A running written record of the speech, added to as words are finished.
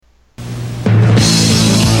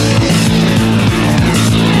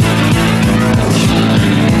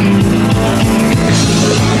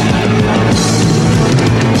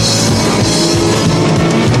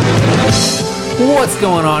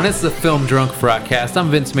going on? It's the Film Drunk Frotcast. I'm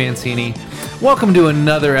Vince Mancini. Welcome to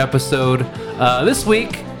another episode. This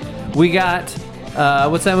week, we got,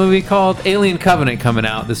 what's that movie called? Alien Covenant coming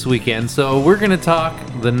out this weekend. So we're going to talk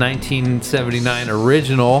the 1979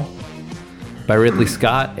 original by Ridley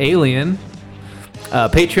Scott, Alien.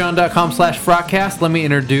 Patreon.com/Frotcast. Let me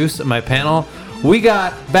introduce my panel. We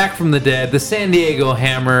got back from the dead, the San Diego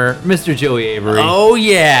Hammer, Mr. Joey Avery. Oh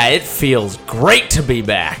yeah, it feels great to be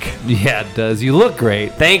back. Yeah, it does. You look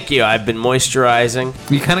great. Thank you. I've been moisturizing.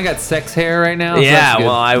 You kind of got sex hair right now? So Yeah, well,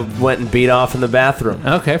 I went and beat off in the bathroom.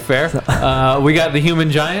 Okay, fair. We got the Human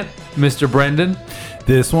Giant, Mr. Brendan.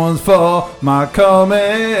 This one's for my coming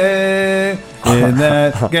in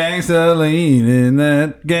that gangsta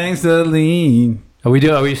lean,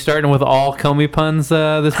 Are we starting with all Comey puns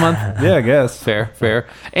this month? Yeah, I guess. Fair.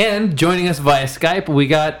 And joining us via Skype, we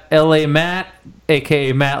got LA Matt,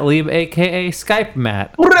 a.k.a. Matt Lieb, a.k.a. Skype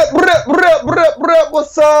Matt. What's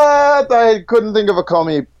up? I couldn't think of a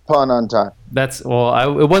Comey pun on time.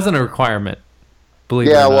 It wasn't a requirement. Believe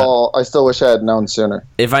it or Yeah, not. well, I still wish I had known sooner.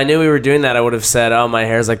 If I knew we were doing that, I would have said, "Oh, my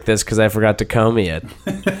hair's like this because I forgot to comb it."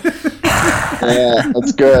 Yeah,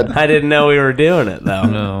 that's good. I didn't know we were doing it though.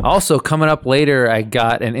 No. Also, coming up later, I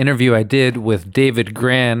got an interview I did with David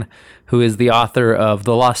Gran, who is the author of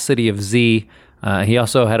The Lost City of Z. He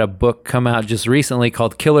also had a book come out just recently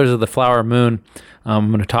called Killers of the Flower Moon.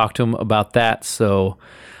 I'm going to talk to him about that, so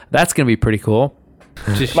that's going to be pretty cool.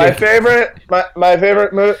 My favorite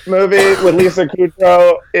movie with Lisa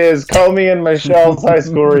Kudrow is Comey and Michelle's high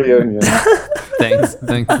school reunion. Thanks.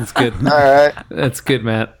 That's good. All right. That's good,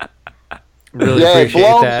 Matt. Really Yeah, appreciate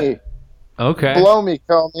blow that. me. Okay. Blow me,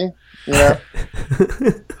 Comey. Yeah.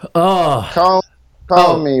 Oh.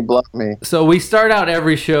 Comey, blow me. So we start out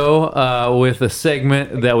every show with a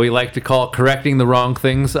segment that we like to call "Correcting the Wrong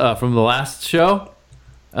Things" from the last show.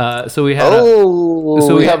 So we had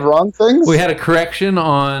we have wrong things? We had a correction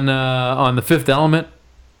on The Fifth Element.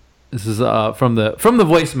 This is from the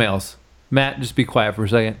voicemails. Matt, just be quiet for a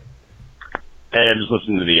second. Hey, I'm just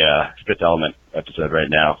listening to the Fifth Element episode right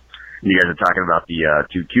now. You guys are talking about the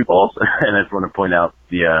two cue balls, and I just want to point out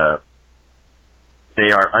they are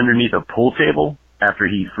underneath a pool table after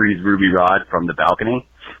he frees Ruby Rod from the balcony,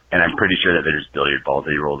 and I'm pretty sure that they're just billiard balls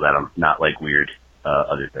that he rolls at them, not like weird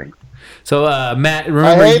other things. So Matt,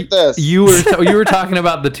 remember I hate this. you were talking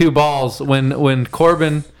about the two balls when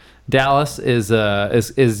Corbin Dallas is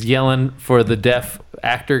yelling for the deaf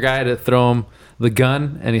actor guy to throw him the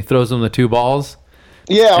gun, and he throws him the two balls.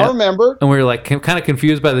 Yeah, I remember. And we were like kind of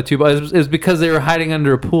confused by the two balls. It was because they were hiding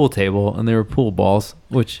under a pool table, and they were pool balls,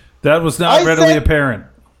 which... That was not readily apparent.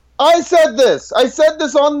 I said this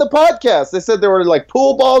on the podcast. They said they were like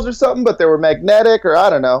pool balls or something, but they were magnetic or I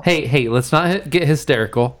don't know. Hey, let's not get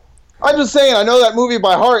hysterical. I'm just saying, I know that movie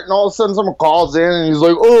by heart, and all of a sudden someone calls in and he's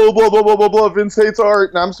like, oh, blah, blah, blah, blah, blah, Vince hates art.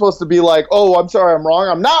 And I'm supposed to be like, oh, I'm sorry, I'm wrong.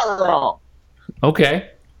 I'm not wrong. Okay.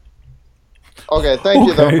 Okay, thank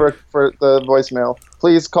you, though, for the voicemail.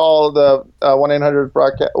 Please call the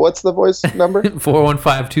 1-800-BROADCAST. What's the voice number?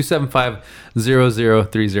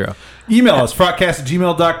 415-275-0030. Email us,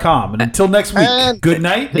 frotcast@gmail.com. And until next week, good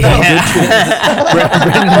night.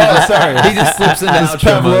 Sorry. He just slips into It's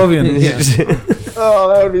Pavlovian.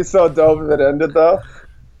 Oh, that would be so dope if it ended, though.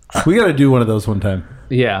 We got to do one of those one time.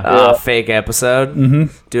 Yeah. Fake episode.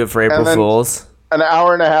 Do it for April And then- Fools. An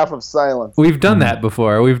hour and a half of silence. We've done that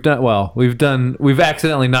before. We've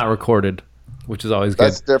accidentally not recorded, which is always good.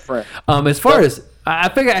 That's different. As far as I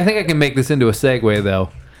think I can make this into a segue though.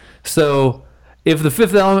 So, if the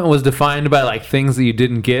Fifth Element was defined by like things that you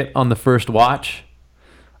didn't get on the first watch,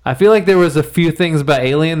 I feel like there was a few things about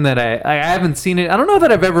Alien that I haven't seen it. I don't know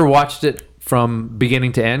that I've ever watched it from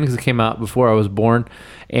beginning to end because it came out before I was born,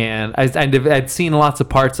 and I'd seen lots of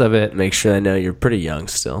parts of it. Make sure I know you're pretty young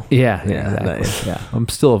still. Yeah, exactly. Nice. Yeah, I'm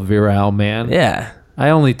still a virile man. Yeah. I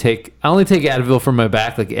only take Advil for my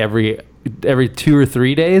back like every 2 or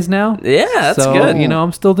 3 days now. Yeah, that's so, good.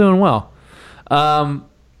 I'm still doing well.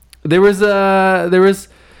 There was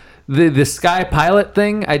the Sky Pilot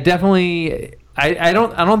thing. I definitely I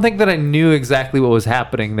don't think that I knew exactly what was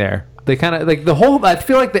happening there. They kind of like the whole. I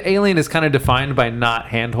feel like the Alien is kind of defined by not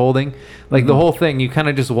hand holding. Like the whole thing, you kind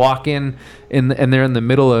of just walk in and they're in the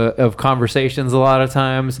middle of conversations a lot of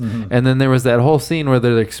times. And then there was that whole scene where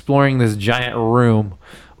they're exploring this giant room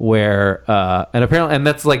where and apparently, and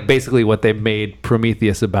that's like basically what they made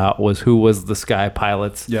Prometheus about, was who was the Sky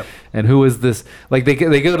Pilots. Yep. And who is this? Like they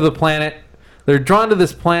go to the planet. They're drawn to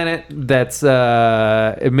this planet that's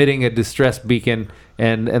emitting a distress beacon.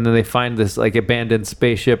 And then they find this like abandoned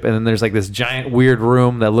spaceship, and then there's like this giant weird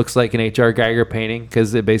room that looks like an H.R. Geiger painting,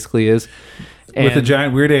 because it basically is. With a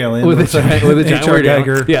giant weird alien. with a giant H.R. weird alien.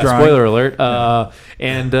 Geiger Yeah, drawing. spoiler alert.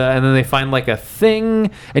 And then they find like a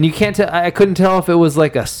thing, and you can't tell. I couldn't tell if it was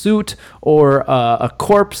like a suit or a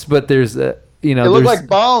corpse, but there's It looked there's- like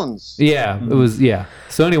bones. yeah, it was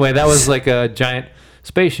So anyway, that was like a giant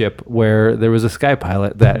spaceship where there was a sky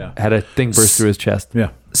pilot that had a thing burst through his chest. Yeah.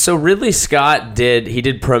 So Ridley Scott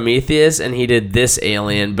did Prometheus and he did this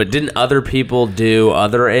Alien, but didn't other people do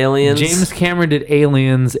other aliens? James Cameron did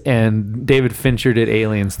Aliens, and David Fincher did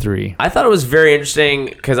Aliens 3. I thought it was very interesting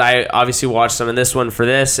because I obviously watched some of this one for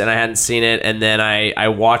this and I hadn't seen it, and then I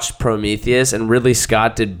watched Prometheus, and Ridley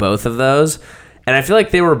Scott did both of those. And I feel like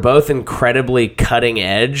they were both incredibly cutting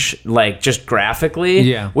edge, like just graphically,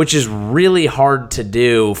 Yeah. which is really hard to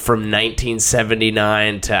do from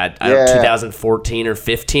 1979 to 2014 or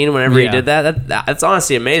 15, whenever he Yeah. did that. That's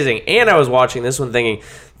honestly amazing. And I was watching this one thinking,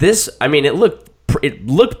 it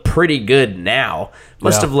looked pretty good now.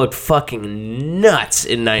 Must Yeah. have looked fucking nuts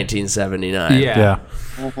in 1979. Yeah.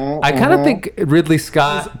 I kind of think Ridley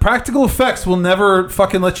Scott. Practical effects will never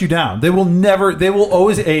fucking let you down. They will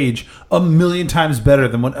always age a million times better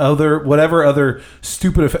than whatever other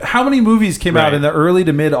stupid effect. How many movies came out Right. in the early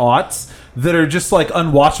to mid aughts that are just like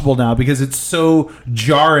unwatchable now because it's so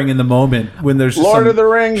jarring in the moment when there's just Lord some of the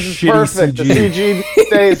Rings is shitty perfect. The CG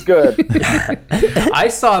stays good. I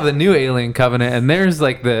saw the new Alien Covenant, and there's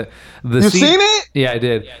like the You seen it? Yeah, I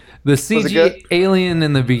did. The it CG good? alien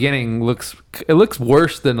in the beginning looks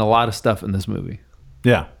worse than a lot of stuff in this movie.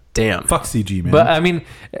 Yeah. Damn. Fuck CG, man. But I mean,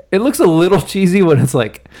 it looks a little cheesy when it's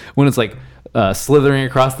like slithering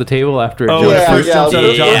across the table after. Oh, it when it jumps. first jumps out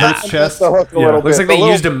of John Yeah. Hurt's chest. The hook a little Looks bit. like they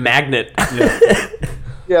The used a little- magnet.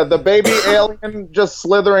 Yeah, the baby alien just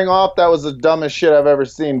slithering off, that was the dumbest shit I've ever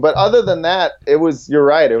seen. But other than that, you're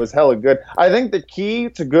right, it was hella good. I think the key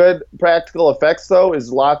to good practical effects, though, is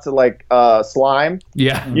lots of, slime.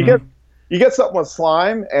 Yeah, You get something with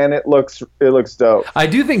slime, and it looks dope. I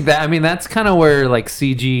do think that. I mean, that's kind of where like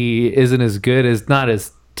CG isn't as good, as not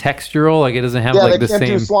as textural. Like it doesn't have Yeah, like they the can't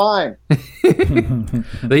do same. slime.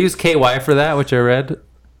 They use KY for that, which I read.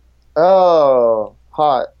 Oh,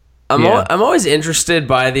 hot. I'm Yeah. I'm always interested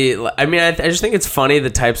by I just think it's funny the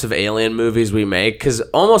types of alien movies we make, because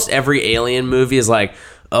almost every alien movie is like,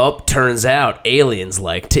 oh, turns out aliens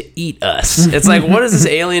like to eat us. It's like, what is this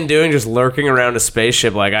alien doing just lurking around a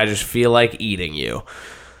spaceship like, I just feel like eating you?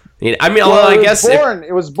 Although I guess...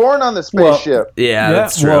 It was born on the spaceship. Yeah,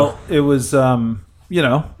 that's true. Well, it was,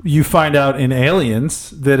 you find out in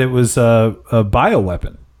Aliens that it was a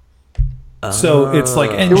bioweapon. So it's like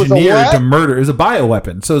was a engineered what? to murder. It was a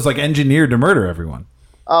bioweapon. So it's like engineered to murder everyone.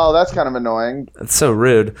 Oh, that's kind of annoying. That's so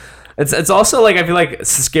rude. It's also like, I feel like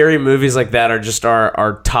scary movies like that are just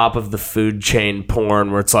our top of the food chain porn,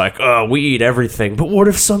 where it's like, oh, we eat everything, but what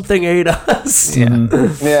if something ate us?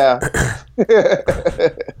 Yeah.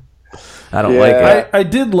 I don't like it. I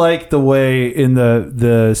did like the way in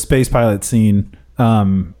the space pilot scene,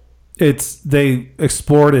 they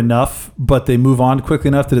explored enough, but they move on quickly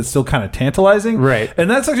enough that it's still kind of tantalizing. Right. And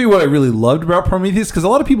that's actually what I really loved about Prometheus, because a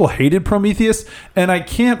lot of people hated Prometheus, and I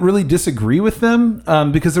can't really disagree with them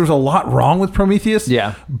because there was a lot wrong with Prometheus.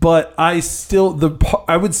 Yeah. But I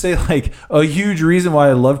would say like a huge reason why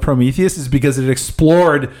I love Prometheus is because it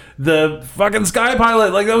explored the fucking sky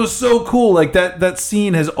pilot. Like that was so cool. Like that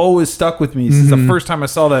scene has always stuck with me since the first time I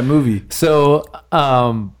saw that movie. So,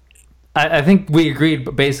 I think we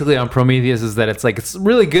agreed basically on Prometheus is that it's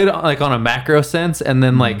really good like on a macro sense, and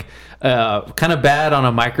then like kind of bad on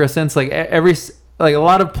a micro sense. Like a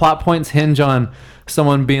lot of plot points hinge on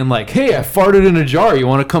someone being like, "Hey, I farted in a jar. You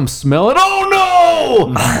want to come smell it?" Oh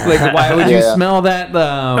no! Like, why would you Yeah. smell that?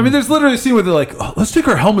 I mean, there's literally a scene where they're like, oh, let's take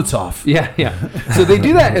our helmets off. Yeah. So they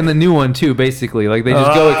do that in the new one too. Basically, like they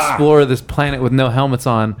just go explore this planet with no helmets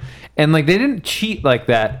on, and like they didn't cheat like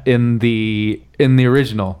that in the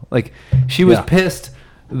original. Like she was Yeah. pissed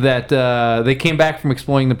that they came back from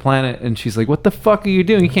exploring the planet, and she's like, "What the fuck are you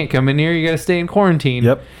doing? You can't come in here. You got to stay in quarantine."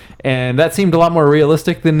 Yep. And that seemed a lot more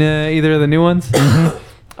realistic than either of the new ones.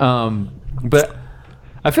 But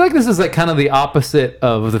I feel like this is like kind of the opposite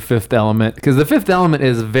of The Fifth Element, because The Fifth Element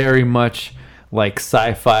is very much like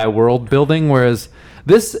sci-fi world building, whereas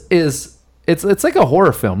this is it's like a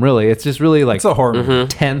horror film. Really, it's just really like It's a horror movie.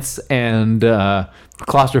 tense and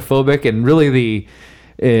claustrophobic, and really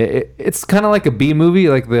it's kind of like a B movie.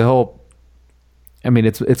 Like the whole, I mean,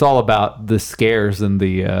 it's all about the scares and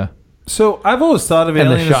the. So I've always thought of And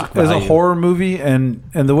the Alien shock as a value. horror movie, and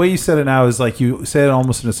the way you said it now is like you say it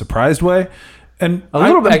almost in a surprised way. And A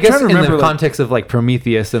little bit, I I'm guess, trying to in the remember, like- context of like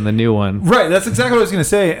Prometheus and the new one. Right, that's exactly what I was going to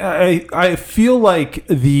say. I feel like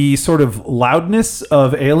the sort of loudness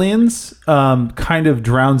of Aliens kind of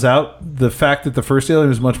drowns out the fact that the first Alien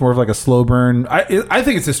was much more of like a slow burn. I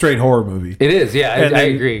think it's a straight horror movie. It is, yeah, And I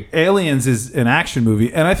then agree. Aliens is an action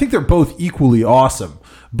movie, and I think they're both equally awesome.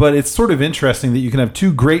 But it's sort of interesting that you can have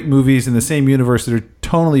two great movies in the same universe that are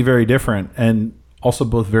tonally very different and also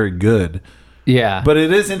both very good. Yeah, But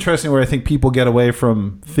it is interesting where I think people get away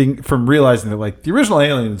from realizing that like the original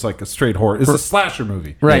Alien is like a straight horror. It's a slasher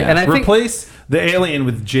movie. Right, and I think- replace the Alien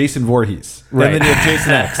with Jason Voorhees. Right. And then you have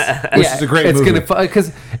Jason X, which is a great movie.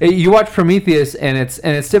 Because you watch Prometheus and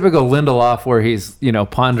it's typical Lindelof where he's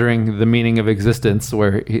pondering the meaning of existence,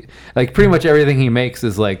 where he, like pretty much everything he makes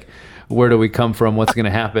is like, where do we come from? What's going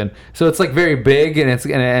to happen? So it's like very big and it's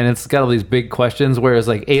got all these big questions. Whereas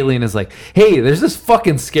like Alien is like, hey, there's this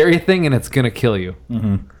fucking scary thing and it's going to kill you.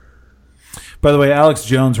 Mm-hmm. By the way, Alex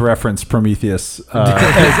Jones referenced Prometheus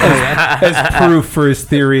as proof for his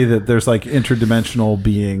theory that there's like interdimensional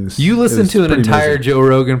beings. You It listened was to an pretty entire amazing. Joe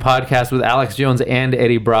Rogan podcast with Alex Jones and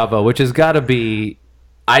Eddie Bravo, which has got to be.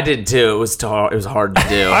 I did too. It was hard to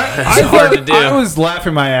do. I It's hard to do. I was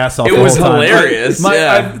laughing my ass off. It the was whole time. hilarious,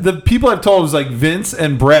 yeah. The people I've told was like Vince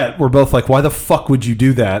and Brett were both like, "Why the fuck would you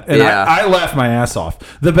do that?" And Yeah. I laughed my ass off.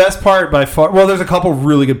 The best part by far. Well, there's a couple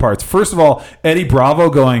really good parts. First of all, Eddie Bravo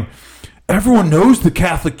going, "Everyone knows the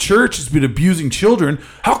Catholic Church has been abusing children.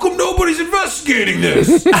 How come nobody's investigating this?"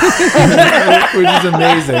 Which is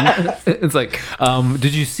amazing. It's like,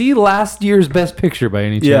 did you see last year's Best Picture by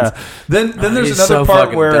any chance? Yeah. Then there's he's another so part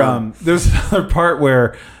fucking where dumb.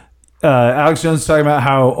 Alex Jones is talking about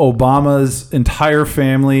how Obama's entire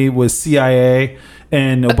family was CIA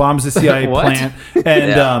and Obama's a CIA What? plant, and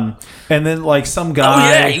Yeah. and then like some Oh guy.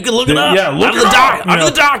 yeah, you can look it up. Yeah, look out it of the up. out of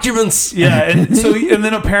the documents. Yeah, and so and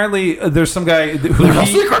then apparently there's some guy who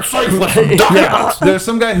there's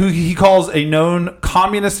some guy who he calls a known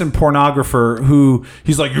communist and pornographer who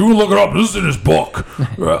he's like, you can look it up. This is in his book.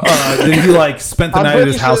 Then he like spent the I'm night at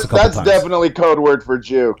pretty his house sure a couple that's times. definitely code word for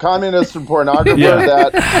Jew. Communist and pornographer.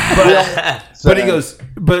 Yeah. But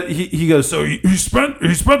he goes. So he spent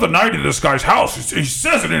the night in this guy's house. He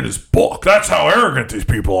says it in his book. That's how arrogant these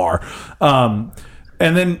people are. And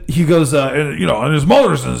then he goes, and his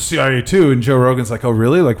mother's in the CIA too. And Joe Rogan's like, oh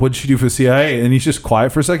really? Like, what did she do for the CIA? And he's just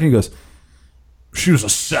quiet for a second. He goes, she was a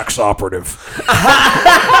sex operative.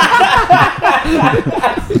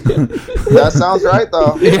 that sounds right,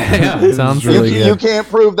 though. Yeah, sounds really really good. You can't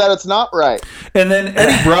prove that it's not right. And then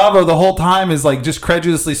Eddie Bravo the whole time is like just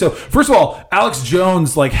credulously. So first of all, Alex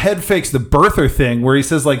Jones like head fakes the birther thing where he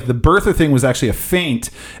says like the birther thing was actually a feint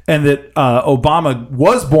and that Obama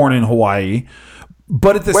was born in Hawaii.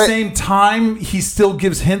 But at the Wait. same time, he still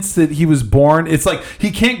gives hints that he was born. It's like he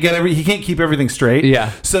can't keep everything straight.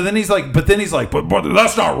 Yeah. So then he's like, but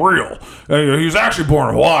that's not real. He was actually born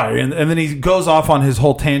in Hawaii, and then he goes off on his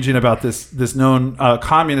whole tangent about this known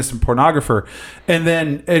communist and pornographer, and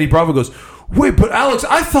then Eddie Bravo goes, wait, but Alex,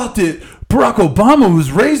 I thought that Barack Obama was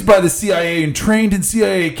raised by the CIA and trained in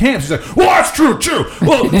CIA camps. He's like, well, that's true, too.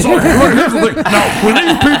 Well, so here's the thing. Now, when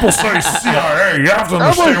these people say CIA, you have to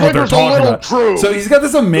understand what they're talking about. True. So he's got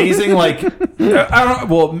this amazing, like,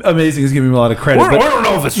 amazing is giving him a lot of credit. We But don't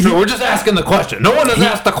know if it's true. We're just asking the question. No one has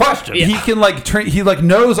asked the question. he can like he like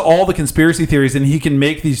knows all the conspiracy theories, and he can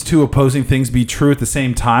make these two opposing things be true at the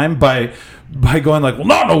same time by going like, well,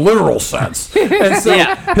 not in a literal sense. And so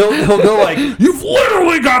he'll go like, you've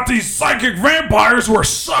literally got these psychic vampires who are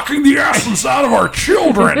sucking the essence out of our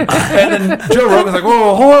children. And then Joe Rogan's like,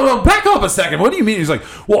 whoa, hold on, back up a second. What do you mean? He's like,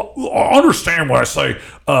 well, I understand when I say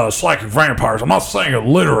psychic vampires. I'm not saying it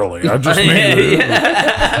literally. I just mean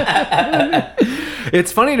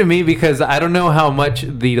It's funny to me because I don't know how much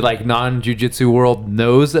the like non-jiu-jitsu world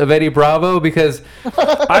knows of Eddie Bravo because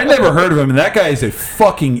I never heard of him, and that guy is a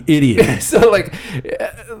fucking idiot. so like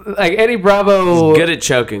Eddie Bravo Good at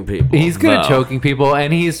choking people. He's good at though. choking people,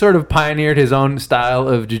 and he's sort of pioneered his own style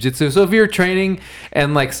of jiu-jitsu. So if you're training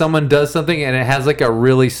and like someone does something and it has like a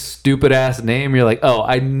really stupid ass name, you're like, oh,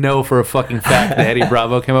 I know for a fucking fact that Eddie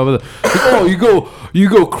Bravo came up with it. Like, oh, you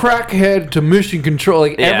go crackhead to mission control.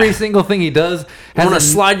 Like every single thing he does I has want to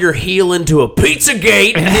slide your heel into a pizza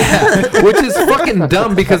gate. which is fucking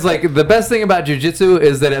dumb because like the best thing about jiu-jitsu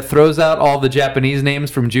is that it throws out all the Japanese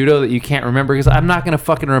names from judo that you can't remember because I'm not gonna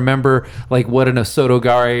fucking remember like what an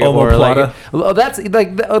Osotogari or like that's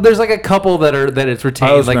like there's like a couple that it's I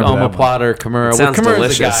retained always like remember that Omoplata or Kimura. Sounds Kimura's a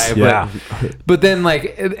delicious. guy, Yeah. but then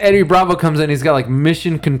like Eddie Bravo comes in, he's got like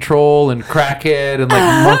mission control and crackhead and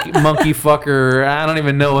like monkey fucker. I don't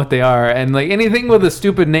even know what they are, and like anything with a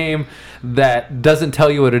stupid name that doesn't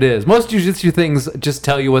tell you what it is. Most jujitsu things just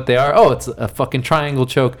tell you what they are. Oh, it's a fucking triangle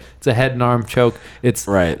choke. It's a head and arm choke. It's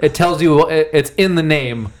Right. It tells you it's in the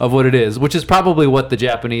name of what it is, which is probably what the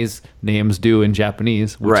Japanese names do in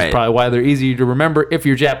Japanese, which Right. is probably why they're easy to remember if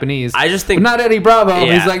you're Japanese. I just think- But not Eddie Bravo.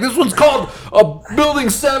 Yeah. He's like, this one's called a Building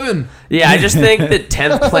 7. Yeah, I just think that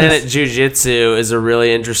 10th Planet Jiu-Jitsu is a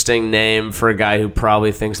really interesting name for a guy who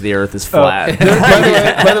probably thinks the Earth is flat.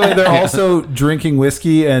 By the way, they're also drinking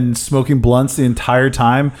whiskey and smoking blunts the entire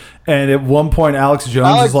time. And at one point, Alex Jones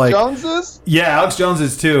Alex is like, Jones is? "Yeah, Alex Jones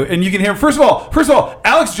is too." And you can hear first of all,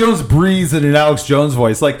 Alex Jones breathes in an Alex Jones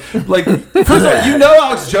voice. Like first of all, you know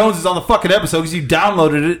Alex Jones is on the fucking episode because you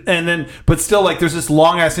downloaded it, and then but still like there's this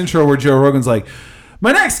long ass intro where Joe Rogan's like,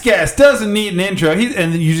 "My next guest doesn't need an intro,"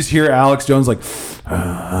 and then you just hear Alex Jones like.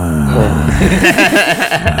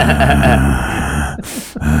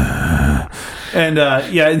 And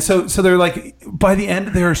and so they're like, by the end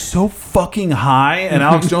they're so fucking high, and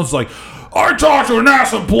Alex Jones is like, "I talked to a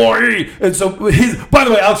NASA employee," and so by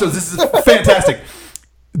the way, Alex Jones, this is fantastic.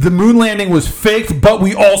 The moon landing was faked, but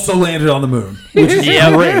we also landed on the moon, which is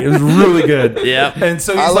great. It was really good. Yep. And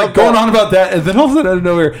so I he's love like going that. on about that, and then all of a sudden out of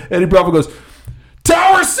nowhere, Eddie Bravo goes,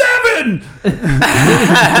 "Tower 7!"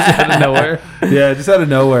 Out of nowhere. Yeah, just out of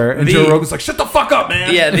nowhere. And The- Joe Rogan's like, "Shut the fuck up,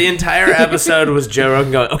 man." Yeah, the entire episode was Joe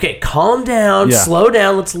Rogan going, okay, calm down, Yeah. slow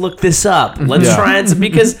down, let's look this up. Let's Yeah. try and...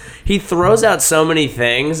 Because he throws out so many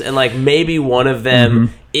things, and, like, maybe one of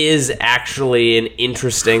them is actually an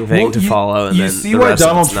interesting thing Well, to follow. And you then see the why rest of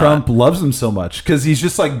Donald it's Trump not. loves him so much, because he's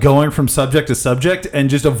just like going from subject to subject and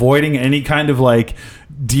just avoiding any kind of like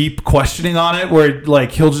deep questioning on it, where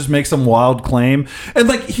like he'll just make some wild claim, and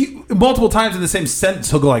like he multiple times in the same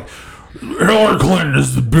sentence he'll go like, "Hillary Clinton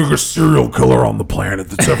is the biggest serial killer on the planet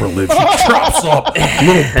that's ever lived. She chops up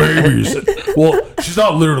little babies." Well, she's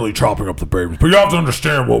not literally chopping up the babies, but you have to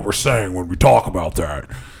understand what we're saying when we talk about that.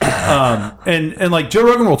 And like Joe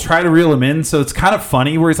Rogan will try to reel him in, so it's kind of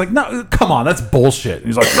funny where he's like, "No, come on, that's bullshit." And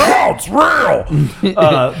he's like, "No, it's real."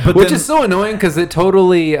 But Which then, is so annoying because it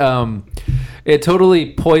totally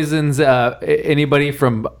poisons anybody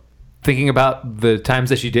from thinking about the times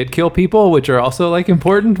that she did kill people, which are also like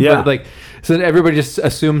important. Yeah. But, like, so everybody just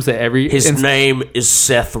assumes that His name is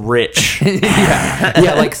Seth Rich.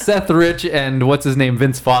 yeah, like Seth Rich and what's his name,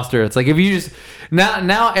 Vince Foster. It's like if you just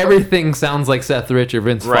now everything sounds like Seth Rich or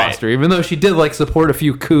Vince Right. Foster, even though she did like support a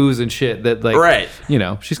few coups and shit that like Right. you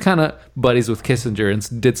know, she's kind of buddies with Kissinger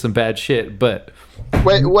and did some bad shit, but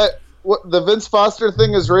Wait, what? The Vince Foster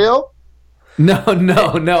thing is real? no.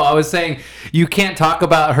 I was saying you can't talk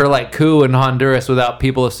about her like coup in Honduras without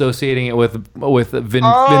people associating it with Vince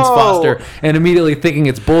Foster and immediately thinking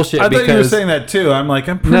it's bullshit. I thought because you were saying that too. I'm like,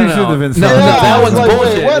 I'm pretty No, sure no. the Vince. No, Foster- no, that I was one's like,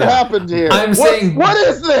 bullshit. Wait, what Yeah. happened here? I'm saying- what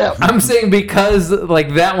is this? I'm saying because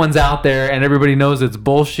like that one's out there and everybody knows it's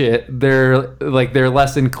bullshit. They're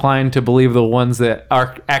less inclined to believe the ones that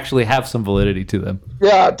are actually have some validity to them.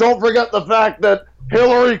 Yeah, don't forget the fact that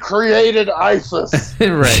Hillary created ISIS.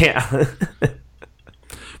 Right. Yeah.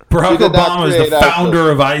 Barack She did not Obama is the create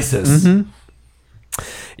founder of ISIS.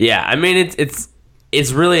 Yeah, I mean,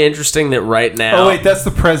 it's really interesting that right now... Oh wait, that's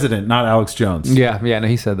the president, not Alex Jones. Yeah. No,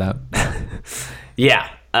 he said that. Yeah.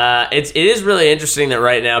 It is really interesting that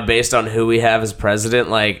right now, based on who we have as president,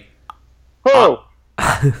 like, Who?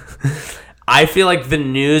 I feel like the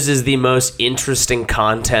news is the most interesting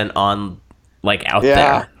content on, like, out Yeah.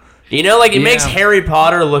 there. You know, like, it makes Yeah. Harry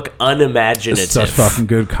Potter look unimaginative. It's such fucking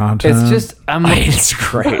good content. It's just It's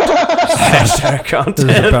great. Hashtag content.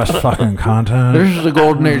 This is the best fucking content. this is the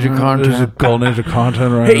golden age of This is content. golden age of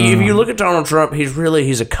content right Hey, now. if you look at Donald Trump,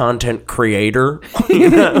 he's a content creator. You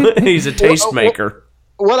know? He's a tastemaker.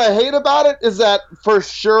 What I hate about it is that for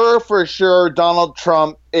sure, Donald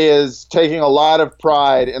Trump is taking a lot of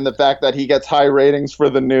pride in the fact that he gets high ratings for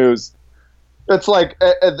the news. It's like,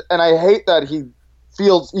 and I hate that he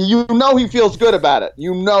feels, he feels good about it.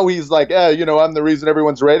 He's like, I'm the reason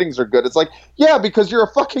everyone's ratings are good. It's like, yeah, because you're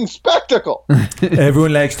a fucking spectacle.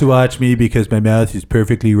 Everyone likes to watch me because my mouth is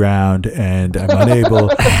perfectly round and I'm unable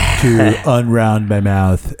to unround my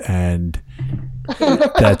mouth, and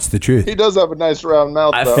that's the truth. He does have a nice round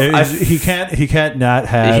mouth, though. He can't not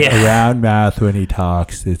have Yeah. a round mouth when he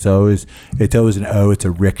talks. It's always an O. It's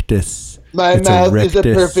a rictus. My It's mouth is a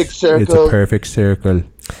perfect circle. It's a perfect circle.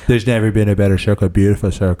 There's never been a better circle.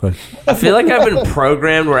 Beautiful circle. I feel like I've been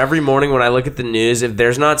programmed where every morning when I look at the news, if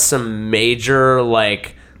there's not some major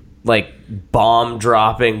like bomb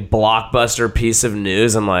dropping blockbuster piece of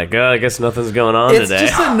news, I'm like, I guess nothing's going on It's today.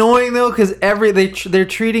 just annoying though because they're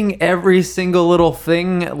treating every single little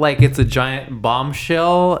thing like it's a giant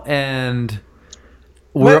bombshell, and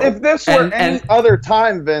But if this were any other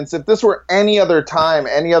time, Vince, if this were any other time,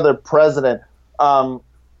 any other president,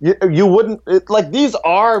 you wouldn't like. These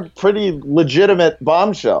are pretty legitimate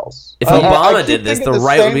bombshells. If Obama did this, the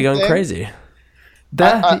right would be going crazy.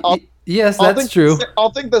 Yes, that's true.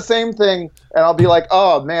 I'll think the same thing, and I'll be like,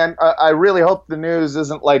 "Oh man, I really hope the news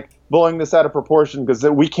isn't like blowing this out of proportion because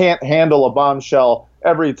we can't handle a bombshell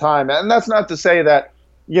every time." And that's not to say that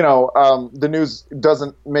the news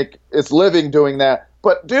doesn't make its living doing that.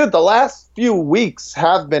 But dude, the last few weeks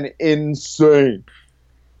have been insane.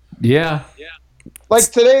 Yeah. Like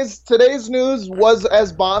today's news was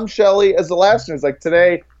as bombshelly as the last news. Like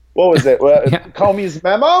today, what was it? Comey's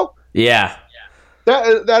memo? Yeah.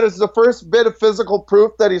 That is the first bit of physical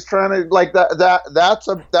proof that he's trying to like that's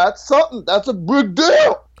something. That's a big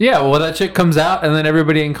deal. Yeah, well that shit comes out and then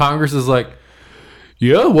everybody in Congress is like,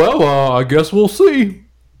 "Yeah, well, I guess we'll see."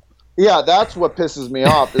 Yeah, that's what pisses me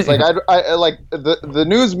off. It's like I like the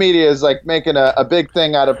news media is like making a big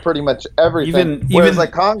thing out of pretty much everything. Whereas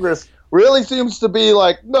like Congress really seems to be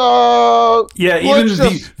like, no. Yeah, even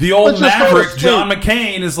the old maverick John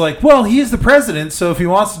McCain is like, well, he is the president, so if he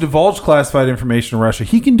wants to divulge classified information in Russia,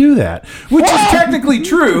 he can do that, which is technically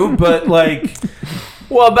true, but like.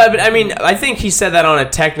 Well, but I mean, I think he said that on a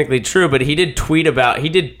technically true, but he did tweet about,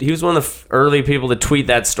 he was one of the early people to tweet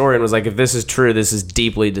that story and was like, if this is true, this is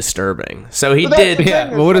deeply disturbing. So he did. Yeah,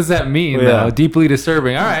 but what does that mean, though? Deeply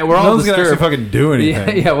disturbing. All right, we're all disturbed. No one's going to actually fucking do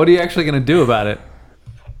anything. Yeah, what are you actually going to do about it?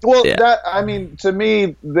 Well, to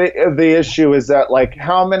me, the issue is that, like,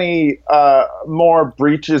 how many more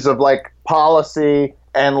breaches of, like, policy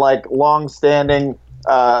and, like, long-standing,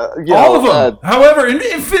 all of them. However,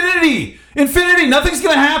 infinity, nothing's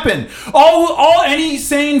going to happen. All any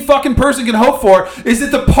sane fucking person can hope for is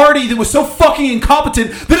that the party that was so fucking incompetent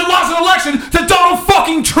that it lost an election to Donald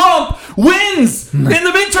fucking Trump wins in the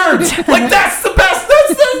midterms. Like, that's the best.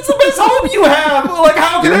 That's the best hope you have. Like,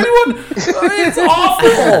 how can anyone? It's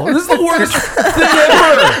awful. This is the worst thing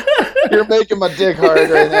ever. You're making my dick hard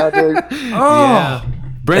right now, dude. Oh, yeah.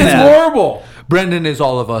 It's horrible. Brendan is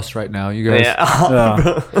all of us right now, you guys.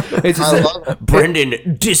 Yeah. It's just, I love it.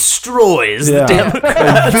 Brendan destroys the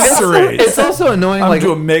Democrats. Eviscerates. It's also annoying. I'm like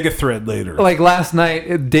going to do a mega thread later. Like last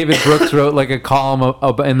night, David Brooks wrote like a column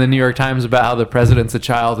in the New York Times about how the president's a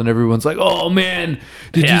child, and everyone's like, "Oh man,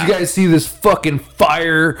 did you guys see this fucking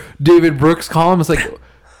fire David Brooks column?" It's like,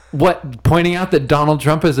 what? Pointing out that Donald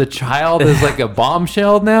Trump is a child is like a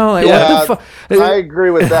bombshell now? Like, what the fuck? I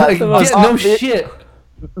agree with that. No shit.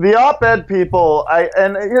 The op-ed people,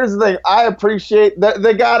 and here's the thing, I appreciate that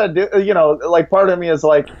they gotta do, like part of me is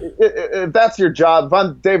like, if that's your job, if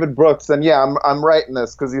I'm David Brooks, then yeah, I'm writing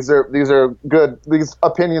this because these are good, these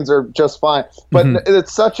opinions are just fine. But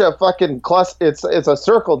it's such a fucking it's a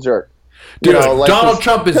circle jerk. Dude, Donald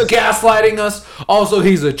Trump is gaslighting us. Also,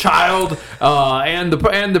 he's a child, and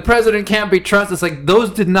the president can't be trusted. It's like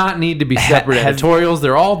those did not need to be separate editorials.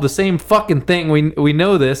 They're all the same fucking thing. We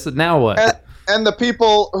know this. Now what? And the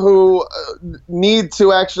people who need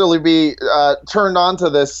to actually be turned on to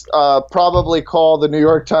this probably call the New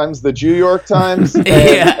York Times the Jew York Times, and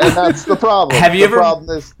that's the problem.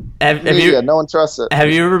 Problem is media. No one trusts it.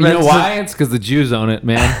 Have you ever been? You know why? It's because the Jews own it,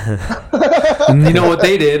 man. And you know what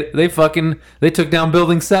they did? They took down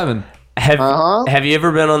Building 7. Have you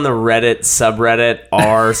ever been on the Reddit subreddit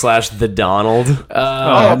r/the Donald? No.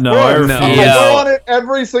 I go on it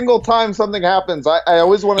every single time something happens. I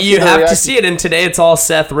always want to. You have to see it, and today it's all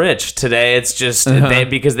Seth Rich. Today it's just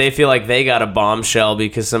because they feel like they got a bombshell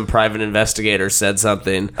because some private investigator said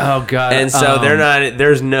something. Oh god! And so they're not.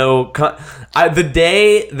 There's no. The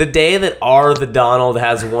day that the Donald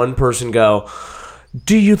has one person go,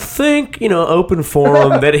 do you think, open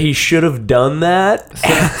forum, that he should have done that?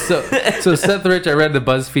 So Seth Rich, I read the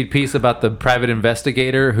BuzzFeed piece about the private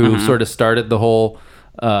investigator who sort of started the whole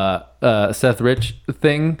Seth Rich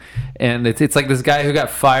thing, and it's like this guy who got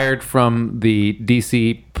fired from the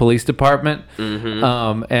DC Police Department,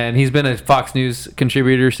 and he's been a Fox News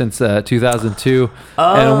contributor since 2002,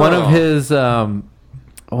 and one of his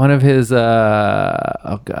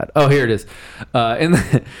here it is.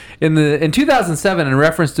 In 2007, in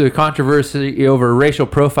reference to a controversy over racial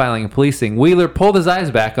profiling and policing, Wheeler pulled his eyes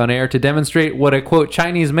back on air to demonstrate what a quote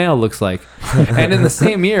Chinese male looks like. And in the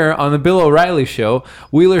same year, on the Bill O'Reilly show,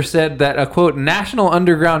 Wheeler said that a quote national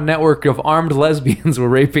underground network of armed lesbians were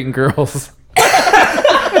raping girls.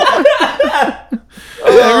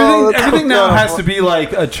 Everything now has to be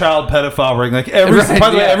like a child pedophile ring. Like every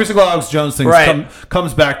single Alex Jones thing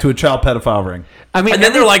comes back to a child pedophile ring. I mean, and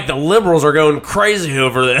then they're like, the liberals are going crazy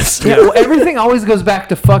over this. Yeah, well, everything always goes back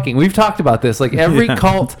to fucking. We've talked about this. Like every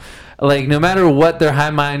cult like no matter what their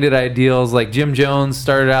high-minded ideals, like Jim Jones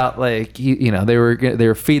started out like they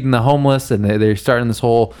were feeding the homeless, and they're starting this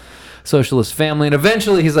whole socialist family, and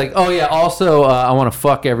eventually he's like, oh yeah, also I want to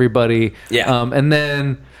fuck everybody. Yeah. And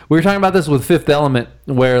then we were talking about this with Fifth Element,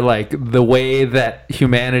 where like the way that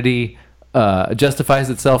humanity justifies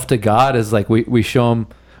itself to God is like we show him,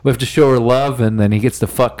 we have to show her love, and then he gets to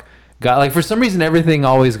fuck God. Like for some reason, everything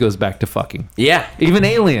always goes back to fucking. Yeah. Even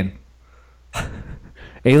Alien.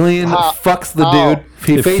 Alien fucks the dude.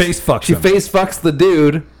 She face fucks the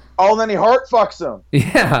dude. Oh, and then he heart fucks him.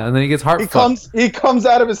 Yeah, and then he gets heart fucked. He comes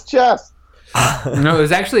out of his chest. No,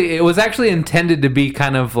 it was actually intended to be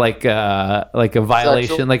kind of like a violation,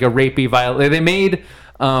 Sexual? like a rapey violation.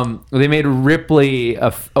 They made Ripley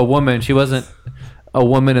a woman. She wasn't a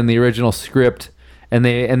woman in the original script, and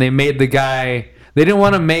they made the guy. They didn't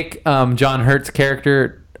want to make John Hurt's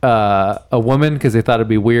character a woman because they thought it'd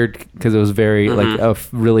be weird because it was very like a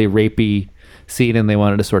really rapey scene, and they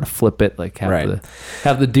wanted to sort of flip it, like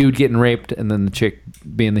have the dude getting raped and then the chick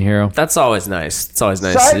being the hero. That's always nice. It's always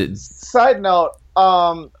nice. Side note,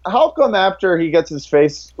 how come after he gets his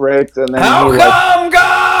face raped and then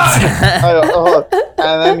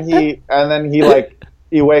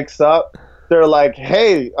he wakes up, they're like,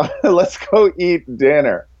 hey, let's go eat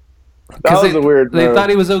dinner. That was a weird move. They thought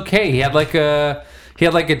he was okay. He had like a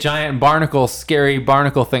giant scary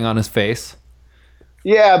barnacle thing on his face.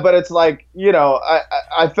 Yeah, but it's like,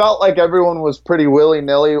 I felt like everyone was pretty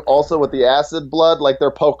willy-nilly also with the acid blood, like they're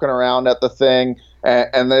poking around at the thing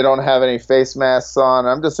and they don't have any face masks on.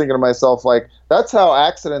 I'm just thinking to myself, like, that's how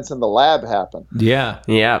accidents in the lab happen. Yeah.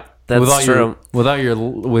 Yeah, that's true. With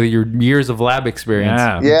your years of lab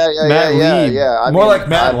experience. Yeah. More like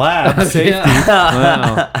Matt Lab safety.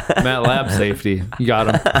 Wow. Matt Lab safety. You got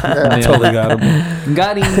him. Totally got him.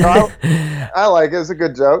 Got him. I like it. It's a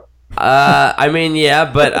good joke. I mean, yeah,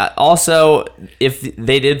 but also, if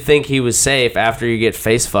they did think he was safe after you get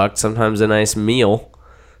face fucked, sometimes a nice meal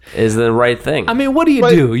is the right thing. I mean, what do you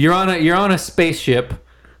do? You're on a spaceship.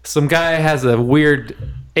 Some guy has a weird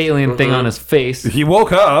alien thing on his face. He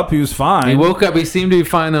woke up. He was fine. He woke up. He seemed to be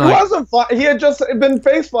fine. He wasn't fine. He had just been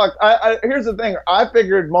face fucked. Here's the thing. I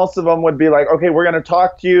figured most of them would be like, okay, we're going to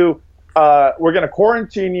talk to you. We're going to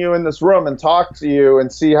quarantine you in this room and talk to you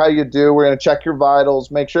and see how you do. We're going to check your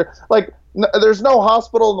vitals, make sure. Like, there's no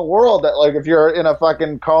hospital in the world that, like, if you're in a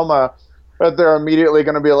fucking coma, that they're immediately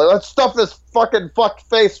going to be like, let's stuff this fucking fucked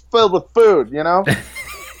face filled with food, you know?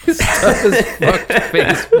 Stuff his fucked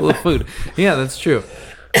face full of food. Yeah, that's true.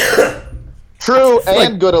 True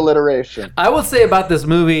and good alliteration. I will say about this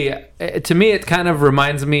movie, to me, it kind of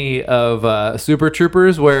reminds me of Super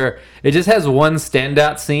Troopers, where it just has one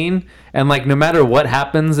standout scene, and like no matter what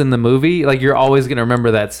happens in the movie, like you're always gonna remember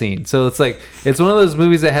that scene. So it's like it's one of those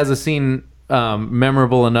movies that has a scene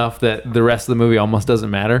memorable enough that the rest of the movie almost doesn't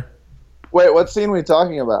matter. Wait, what scene are we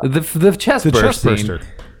talking about? The chest burst scene.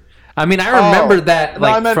 I mean, I remember that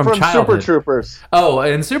like I meant from childhood. Super Troopers. Oh,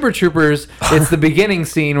 in Super Troopers, it's the beginning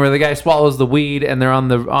scene where the guy swallows the weed and they're on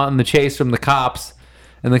the chase from the cops,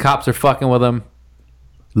 and the cops are fucking with him.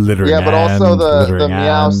 Littering. Yeah, but also the littering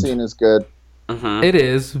meow and- scene is good. It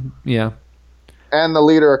is, yeah. And the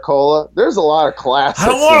leader of Cola. There's a lot of classics. I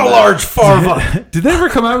don't want a large farva. Did they ever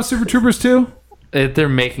come out with Super Troopers 2? They're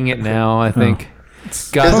making it now, I think.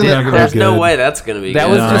 Isn't it- There's no way that's going to be That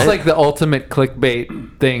good. was just like the ultimate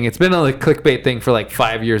clickbait thing. It's been a clickbait thing for like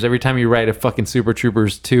 5 years. Every time you write a fucking Super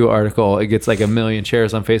Troopers 2 article, it gets like 1 million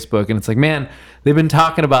shares on Facebook. And it's like, man, they've been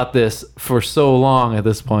talking about this for so long at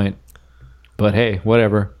this point. But hey,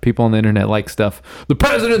 whatever. People on the internet like stuff. The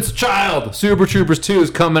President's Child! Super Troopers 2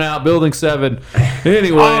 is coming out. Building 7.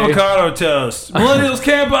 Anyway. Avocado toast. Millennials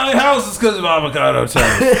can't buy houses because of avocado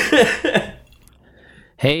toast.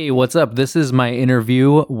 Hey, what's up? This is my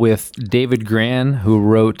interview with David Grann, who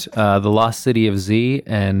wrote The Lost City of Z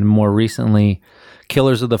and more recently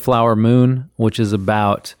Killers of the Flower Moon, which is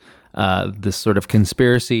about this sort of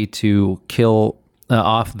conspiracy to kill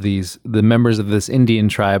off the members of this Indian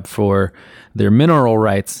tribe for their mineral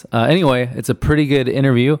rights. Anyway, it's a pretty good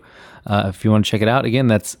interview. If you want to check it out, again,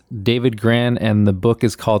 that's David Grann, and the book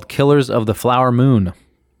is called Killers of the Flower Moon.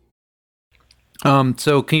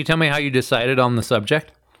 So can you tell me how you decided on the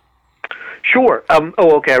subject? Sure.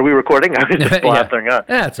 Okay. Are we recording? I was just blathering on.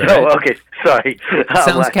 Yeah, that's all right. Oh, okay. Sorry.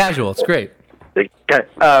 Sounds casual. It's great. Okay.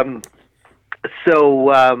 I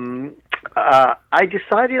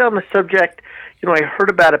decided on the subject. I heard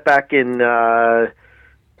about it back in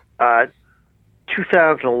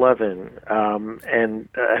 2011, and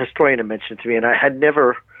a historian had mentioned it to me, and I had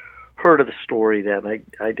never heard of the story then.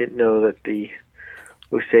 I didn't know that the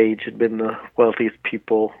Osage had been the wealthiest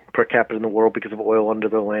people per capita in the world because of oil under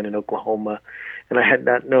their land in Oklahoma. And I had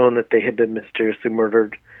not known that they had been mysteriously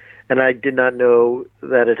murdered. And I did not know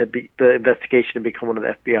that the investigation had become one of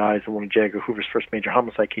the FBI's and one of J. Edgar Hoover's first major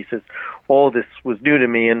homicide cases. All this was new to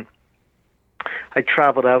me, and I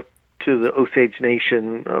traveled out to the Osage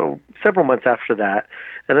Nation several months after that.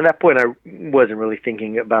 And at that point, I wasn't really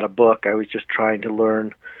thinking about a book. I was just trying to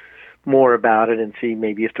learn more about it and see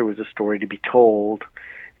maybe if there was a story to be told.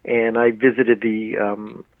 And I visited the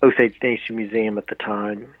Osage Nation Museum at the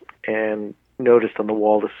time and noticed on the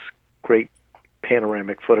wall this great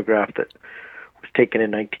panoramic photograph that was taken in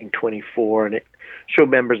 1924, and it showed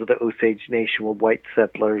members of the Osage Nation were white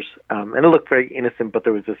settlers, and it looked very innocent, but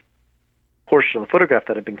there was this portion of the photograph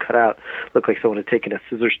that had been cut out. It looked like someone had taken a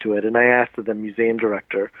scissors to it, and I asked the museum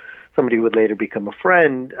director, somebody who would later become a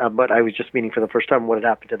friend, but I was just meeting for the first time, what had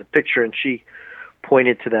happened to the picture, and she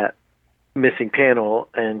pointed to that missing panel,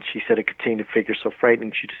 and she said it contained a figure so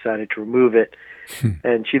frightening she decided to remove it,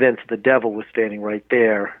 and she then said the devil was standing right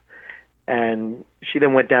there. And she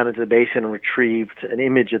then went down into the basin and retrieved an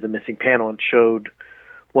image of the missing panel and showed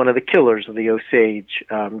one of the killers of the Osage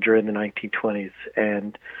during the 1920s.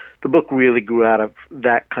 And the book really grew out of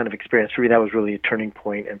that kind of experience. For me, that was really a turning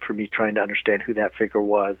point, and for me trying to understand who that figure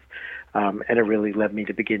was. And it really led me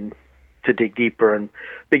to begin to dig deeper and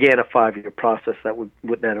began a 5-year process that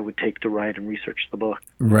it would take to write and research the book.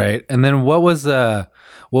 Right. And then what was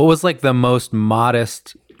like the most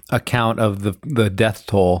modest account of the death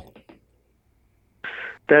toll?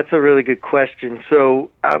 That's a really good question. So,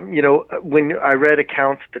 when I read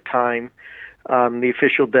accounts at the time, the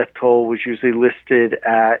official death toll was usually listed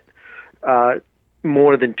at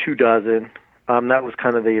more than 24. That was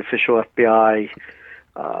kind of the official FBI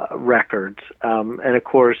records. And of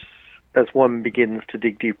course, as one begins to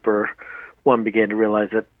dig deeper, one began to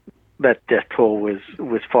realize that death toll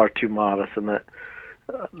was far too modest, and that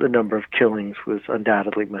the number of killings was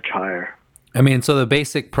undoubtedly much higher. I mean, so the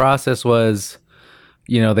basic process was,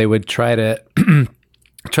 they would try to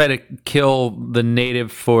kill the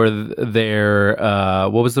native for their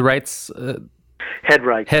what was the rights? Head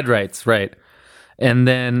rights. Head rights, right? And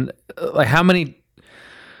then, like, how many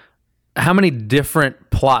different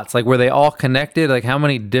plots? Like, were they all connected? Like, how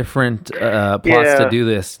many different plots to do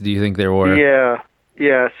this do you think there were? Yeah.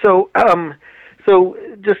 So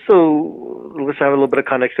just so let's have a little bit of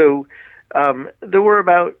context. So there were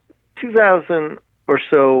about 2,000 or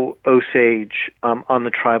so Osage on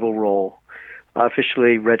the tribal roll,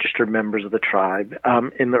 officially registered members of the tribe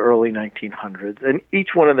in the early 1900s. And each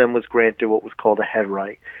one of them was granted what was called a head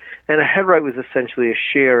right. And a head right was essentially a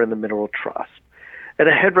share in the mineral trust. And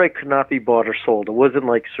a head right could not be bought or sold. It wasn't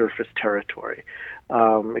like surface territory.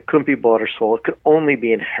 It couldn't be bought or sold. It could only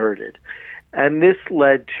be inherited. And this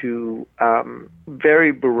led to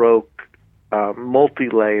very Baroque,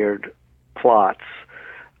 multi-layered plots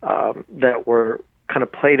that were kind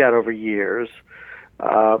of played out over years,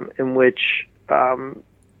 in which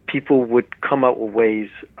people would come up with ways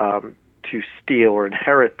to steal or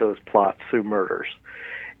inherit those plots through murders.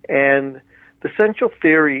 And the central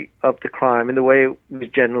theory of the crime, and the way it was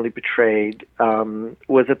generally portrayed,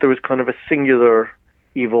 was that there was kind of a singular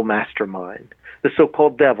evil mastermind, the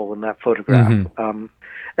so-called devil in that photograph. Mm-hmm.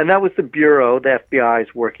 And that was the Bureau, the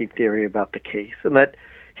FBI's working theory about the case, and that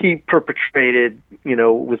he perpetrated,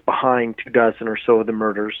 was behind 24 or so of the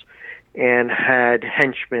murders and had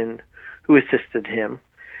henchmen who assisted him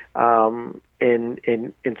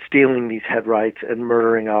in stealing these head rights and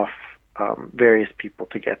murdering off various people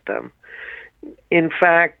to get them. In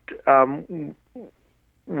fact,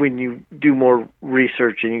 when you do more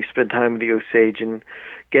research and you spend time with the Osage and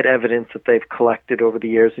get evidence that they've collected over the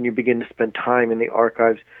years, and you begin to spend time in the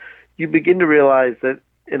archives, you begin to realize that,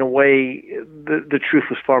 in a way, the truth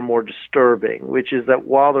was far more disturbing, which is that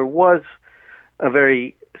while there was a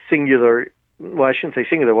very singular, well, I shouldn't say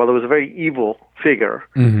singular, while there was a very evil figure,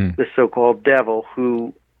 mm-hmm. the so-called devil,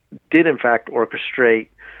 who did in fact orchestrate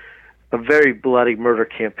a very bloody murder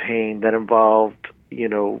campaign that involved,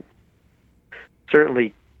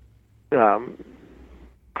 certainly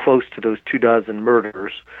close to those 24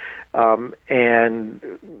 murders, and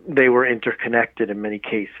they were interconnected in many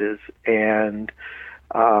cases, and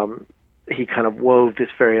he kind of wove this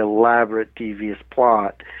very elaborate, devious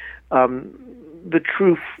plot. The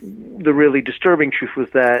truth, the really disturbing truth, was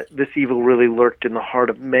that this evil really lurked in the heart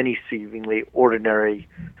of many seemingly ordinary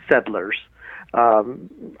settlers,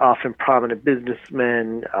 often prominent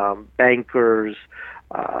businessmen, bankers,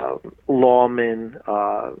 lawmen,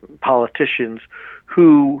 politicians,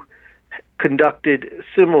 who conducted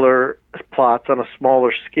similar plots on a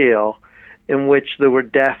smaller scale, in which there were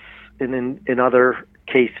deaths in other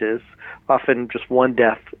cases, often just one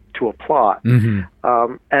death to a plot.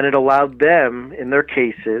 Mm-hmm. And it allowed them, in their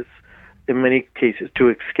cases, in many cases, to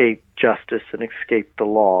escape justice and escape the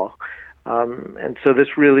law. And so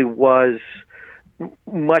this really was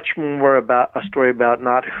much more about a story about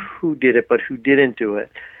not who did it, but who didn't do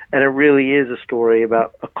it. And it really is a story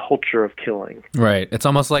about a culture of killing. Right. It's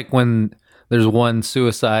almost like when there's one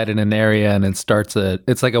suicide in an area and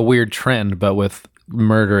it's like a weird trend, but with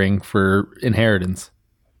murdering for inheritance.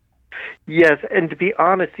 Yes, and to be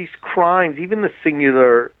honest, these crimes, even the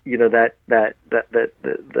singular, the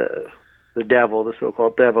devil, the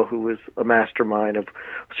so-called devil, who was a mastermind of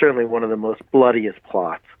certainly one of the most bloodiest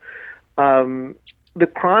plots. The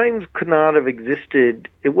crimes could not have existed.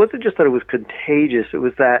 It wasn't just that it was contagious. It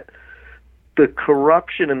was that the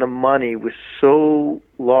corruption and the money was so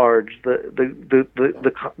large.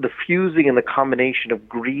 The fusing and the combination of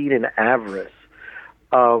greed and avarice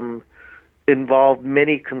involved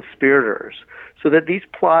many conspirators, so that these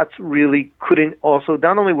plots really couldn't. Also,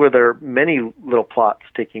 not only were there many little plots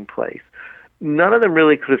taking place, none of them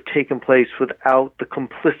really could have taken place without the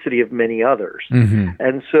complicity of many others. Mm-hmm.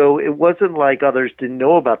 And so it wasn't like others didn't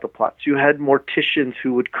know about the plots. You had morticians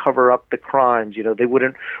who would cover up the crimes. They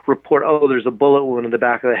wouldn't report, oh, there's a bullet wound in the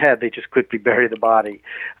back of the head. They just quickly bury the body.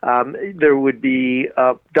 There would be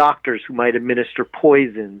doctors who might administer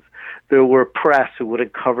poisons. There were press who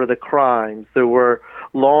wouldn't cover the crimes. There were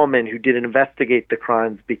lawmen who didn't investigate the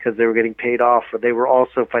crimes because they were getting paid off, or they were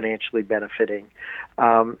also financially benefiting.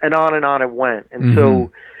 And on it went. And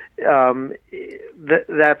so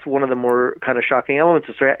that's one of the more kind of shocking elements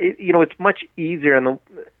of the story. It's much easier, and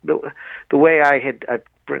the way I've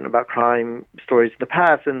written about crime stories in the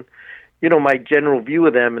past, and my general view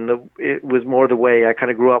of them, and it was more the way I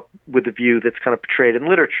kind of grew up with the view that's kind of portrayed in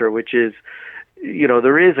literature, which is,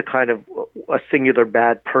 there is a kind of a singular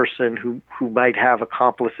bad person who might have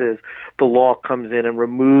accomplices. The law comes in and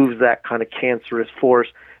removes that kind of cancerous force,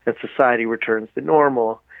 and society returns to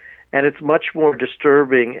normal. And it's much more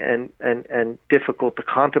disturbing and difficult to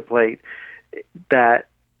contemplate that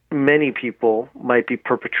many people might be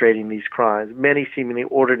perpetrating these crimes. Many seemingly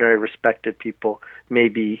ordinary, respected people may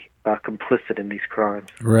be complicit in these crimes.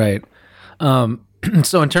 Right.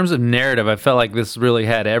 So in terms of narrative, I felt like this really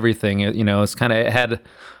had everything. It had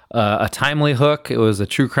a timely hook. It was a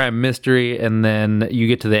true crime mystery, and then you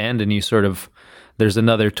get to the end and there's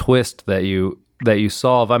another twist that you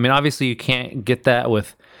solve. I mean, obviously you can't get that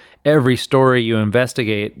with every story you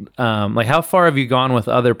investigate. Like, how far have you gone with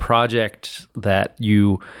other projects that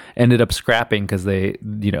you ended up scrapping because they,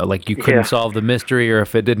 you couldn't solve the mystery, or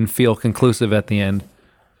if it didn't feel conclusive at the end?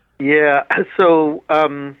 Yeah. So,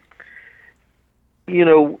 I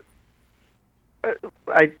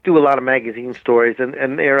do a lot of magazine stories,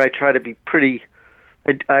 and there I try to be pretty.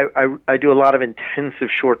 I do a lot of intensive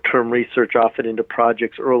short-term research, often into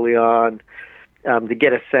projects early on, to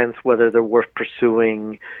get a sense whether they're worth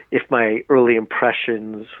pursuing, if my early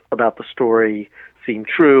impressions about the story seem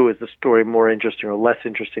true, is the story more interesting or less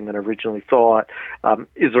interesting than I originally thought,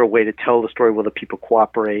 is there a way to tell the story, will the people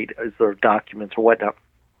cooperate, is there documents or whatnot.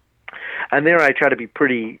 And there I try to be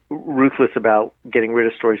pretty ruthless about getting rid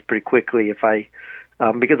of stories pretty quickly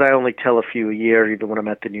because I only tell a few a year, even when I'm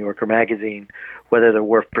at the New Yorker magazine, whether they're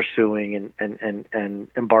worth pursuing and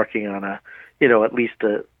embarking on at least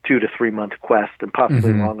a 2 to 3 month quest, and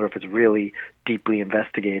possibly longer if it's really deeply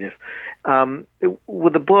investigative.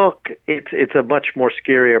 With the book, it's a much more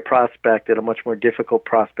scarier prospect and a much more difficult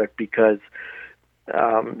prospect because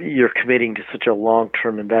you're committing to such a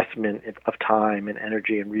long-term investment of time and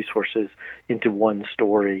energy and resources into one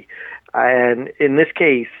story. And in this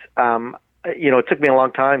case, it took me a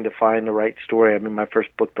long time to find the right story. I mean, my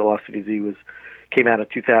first book, The Lost City Z, came out in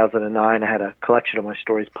 2009. I had a collection of my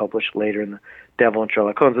stories published later in The Devil and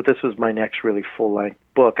Sherlock Holmes, but this was my next really full-length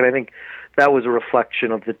book. And I think that was a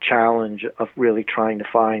reflection of the challenge of really trying to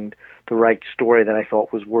find the right story that I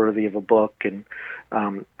thought was worthy of a book and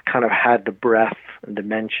kind of had the breadth and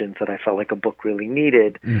dimensions that I felt like a book really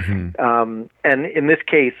needed. And in this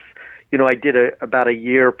case, I did about a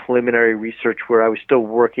year preliminary research where I was still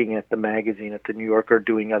working at the magazine, at the New Yorker,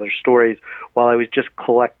 doing other stories while I was just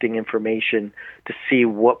collecting information to see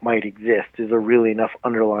what might exist. Is there really enough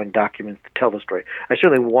underlying documents to tell the story? I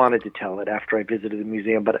certainly wanted to tell it after I visited the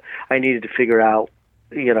museum, but I needed to figure out,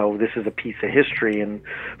 this is a piece of history and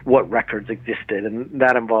what records existed. And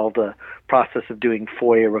that involved a process of doing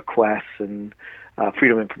FOIA requests and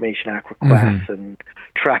Freedom of Information Act requests and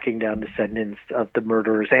tracking down descendants of the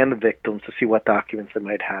murderers and the victims to see what documents they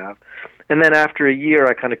might have. And then after a year,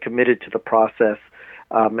 I kind of committed to the process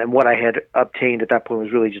And what I had obtained at that point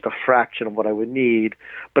was really just a fraction of what I would need,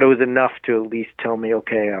 but it was enough to at least tell me,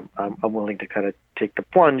 okay, I'm willing to kind of take the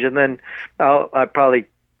plunge. And then I probably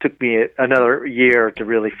took me another year to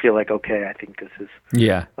really feel like, okay, I think this is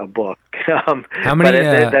a book. How many?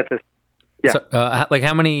 Yeah. So, like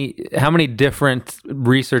how many different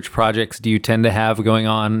research projects do you tend to have going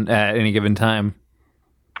on at any given time?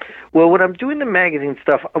 Well, when I'm doing the magazine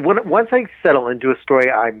stuff, once I settle into a story,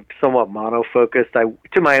 I'm somewhat mono-focused.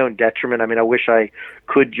 To my own detriment. I mean, I wish I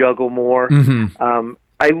could juggle more. Mm-hmm.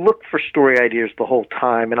 I look for story ideas the whole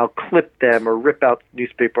time, and I'll clip them or rip out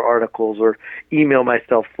newspaper articles or email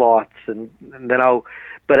myself thoughts, and then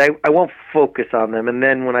but I won't focus on them. And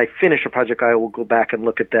then when I finish a project, I will go back and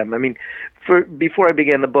look at them. I mean, before I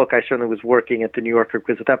began the book, I certainly was working at the New Yorker,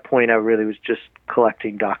 because at that point I really was just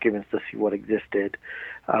collecting documents to see what existed.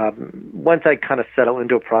 Once I kind of settle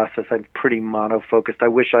into a process, I'm pretty mono-focused. I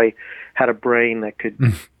wish I had a brain that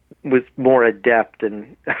was more adept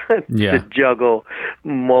and to juggle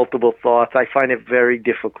multiple thoughts. I find it very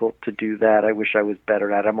difficult to do that. I wish I was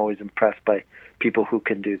better at it. I'm always impressed by people who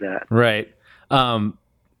can do that. Right.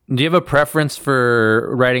 Do you have a preference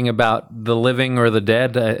for writing about the living or the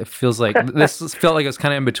dead? It feels like this felt like it was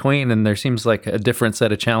kind of in between, and there seems like a different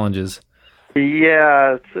set of challenges.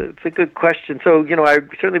 Yeah, it's a good question. So, I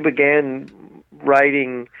certainly began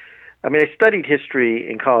writing. I mean, I studied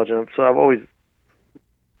history in college, and so I've always,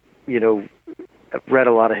 I've read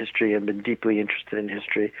a lot of history and been deeply interested in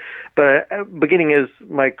history. But beginning as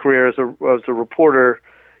my career as a reporter,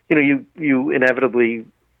 you inevitably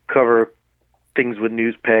cover things with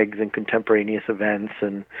news pegs and contemporaneous events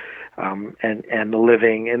and the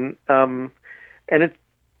living, and it,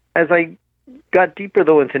 as I got deeper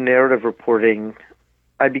though into narrative reporting,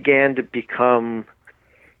 I began to become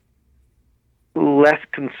less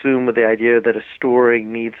consumed with the idea that a story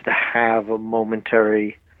needs to have a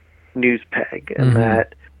momentary news peg, and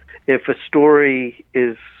that if a story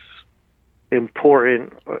is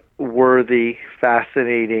important, worthy,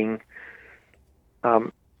 fascinating,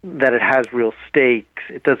 that it has real stakes.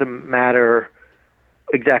 It doesn't matter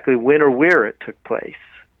exactly when or where it took place,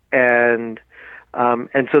 and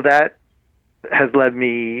so that has led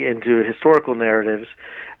me into historical narratives.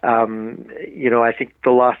 I think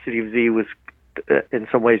The Lost City of Z was, in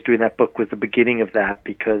some ways, doing that book was the beginning of that,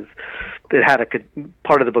 because it had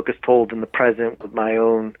part of the book is told in the present with my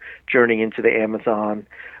own journey into the Amazon.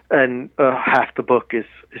 And half the book is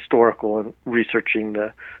historical and researching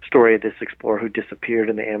the story of this explorer who disappeared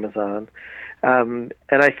in the Amazon. And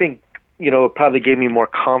I think, it probably gave me more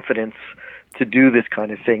confidence to do this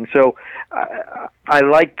kind of thing. So I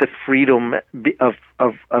like the freedom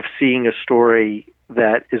of seeing a story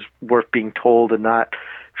that is worth being told and not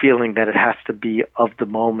feeling that it has to be of the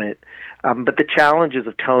moment. But the challenges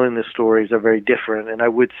of telling the stories are very different. And I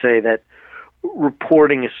would say that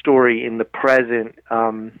reporting a story in the present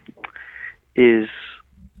is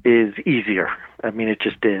easier. I mean, it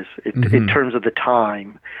just is in terms of the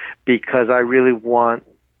time, because I really want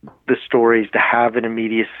the stories to have an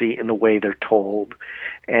immediacy in the way they're told.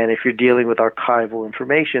 And if you're dealing with archival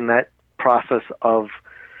information, that process of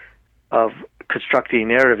constructing a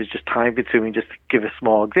narrative is just time consuming. Just to give a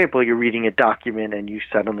small example, you're reading a document and you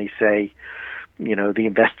suddenly say, the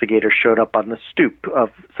investigator showed up on the stoop of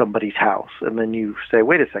somebody's house. And then you say,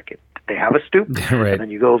 wait a second, did they have a stoop? Right. And then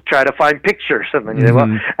you go try to find pictures. And then you say, well,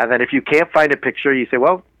 and then if you can't find a picture, you say,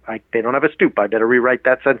 well, they don't have a stoop. I better rewrite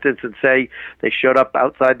that sentence and say they showed up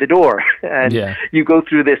outside the door. And you go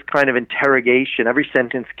through this kind of interrogation. Every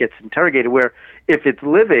sentence gets interrogated, where if it's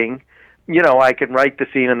living, I can write the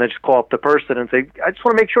scene and then just call up the person and say, I just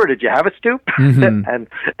want to make sure, did you have a stoop? and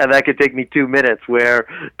that could take me 2 minutes, where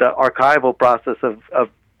the archival process of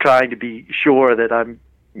trying to be sure that I'm,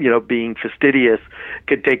 being fastidious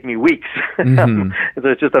could take me weeks. So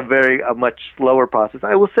it's just a much slower process.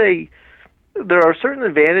 I will say there are certain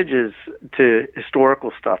advantages to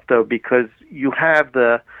historical stuff, though, because you have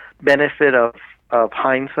the benefit of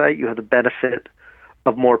hindsight, you have the benefit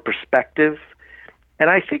of more perspective. And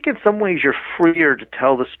I think in some ways you're freer to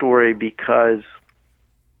tell the story because,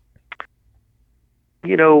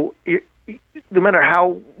 no matter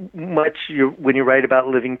how much when you write about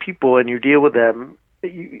living people and you deal with them,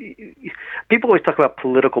 people always talk about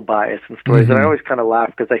political bias in stories, and I always kind of laugh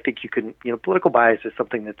because I think you can, political bias is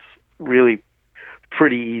something that's really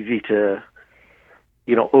pretty easy to,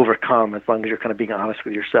 overcome as long as you're kind of being honest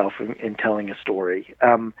with yourself in telling a story.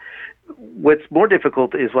 What's more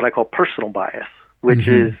difficult is what I call personal bias, which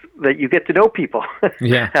is that you get to know people.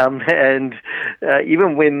 And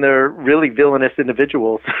even when they're really villainous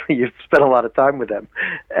individuals, you've spent a lot of time with them.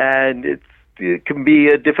 And it can be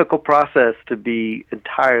a difficult process, to be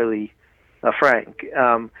entirely frank.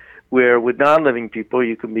 Where with non-living people,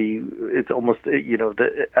 you can be. It's almost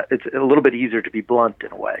it's a little bit easier to be blunt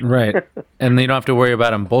in a way. Right, and you don't have to worry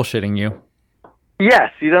about them bullshitting you.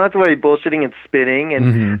 Yes, you don't have to worry bullshitting and spinning,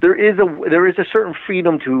 and there is a certain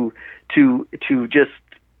freedom to just.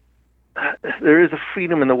 There is a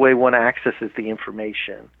freedom in the way one accesses the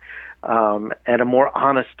information, and a more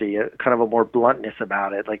honesty, kind of a more bluntness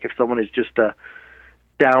about it. Like if someone is just a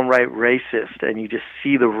downright racist, and you just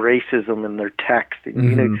see the racism in their text,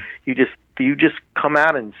 and you just come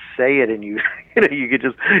out and say it, and you're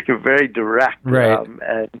very direct, right?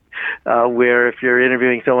 And where if you're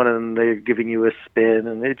interviewing someone and they're giving you a spin,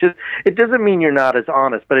 and it doesn't mean you're not as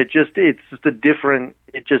honest, but it just adds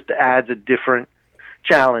a different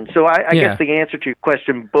challenge. So I guess the answer to your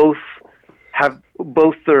question, both have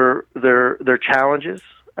their challenges,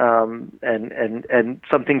 and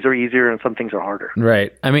some things are easier and some things are harder.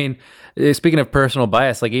 Right. I mean, speaking of personal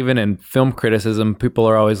bias, like even in film criticism, people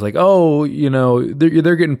are always like, "Oh,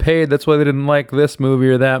 they're getting paid. That's why they didn't like this movie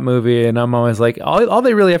or that movie." And I'm always like, all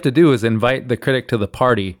they really have to do is invite the critic to the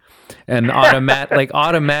party, and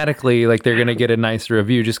automatically, like they're gonna get a nice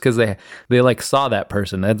review just because they like saw that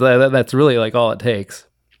person. That's really like all it takes.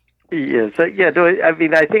 Yes. I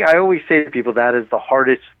mean, I think I always say to people that is the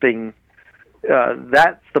hardest thing.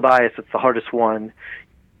 That's the bias. It's the hardest one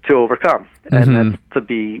to overcome, and that's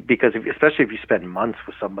because especially if you spend months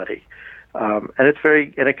with somebody, and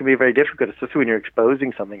it can be very difficult, especially when you're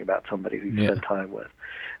exposing something about somebody who you spend time with,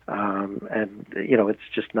 and it's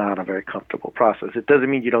just not a very comfortable process. It doesn't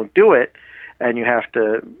mean you don't do it, and you have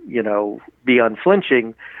to be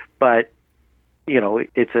unflinching, but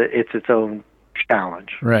it's its own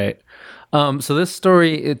challenge. Right. So this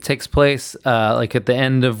story, it takes place like at the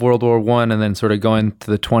end of World War I and then sort of going to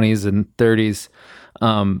the 20s and 30s.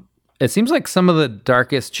 It seems like some of the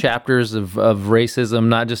darkest chapters of racism,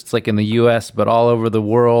 not just like in the U.S., but all over the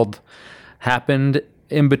world, happened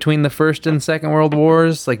in between the First and Second World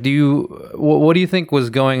Wars. Like, what do you think was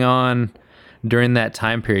going on during that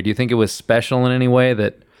time period? Do you think it was special in any way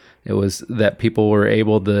that people were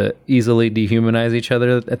able to easily dehumanize each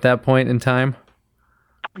other at that point in time?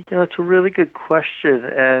 It's a really good question,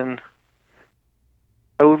 and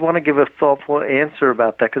I would want to give a thoughtful answer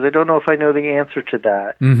about that because I don't know if I know the answer to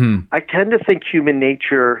that. I tend to think human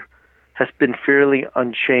nature has been fairly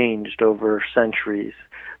unchanged over centuries,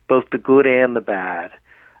 both the good and the bad.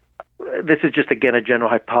 This is just, again, a general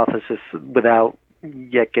hypothesis without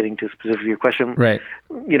yet getting to specifically your question. Right.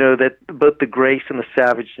 That both the grace and the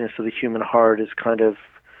savageness of the human heart is kind of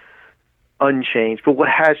unchanged. But what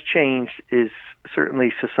has changed is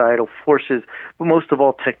certainly societal forces, but most of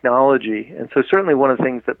all technology. And so certainly one of the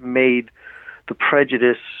things that made the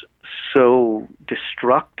prejudice so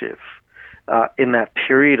destructive in that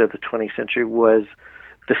period of the 20th century was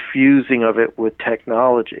the fusing of it with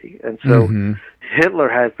technology. And so Hitler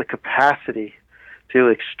has the capacity to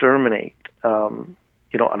exterminate, on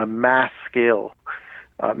a mass scale,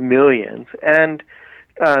 millions. And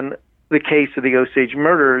on the case of the Osage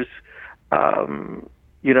murders,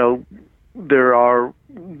 there are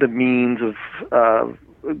the means of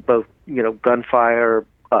both, gunfire,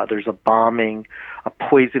 there's a bombing,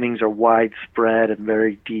 poisonings are widespread and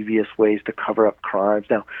very devious ways to cover up crimes.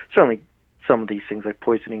 Now, certainly some of these things like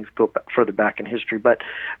poisonings go further back in history, but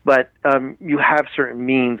you have certain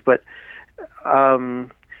means, but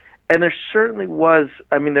and there certainly was,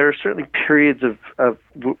 there are certainly periods of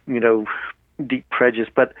deep prejudice,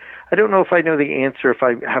 but I don't know if I know the answer, if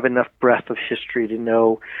I have enough breadth of history to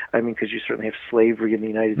know. Because you certainly have slavery in the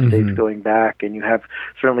United States going back, and you have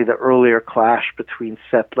certainly the earlier clash between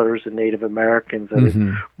settlers and Native Americans that is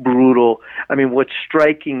brutal. What's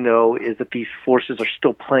striking, though, is that these forces are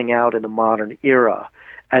still playing out in the modern era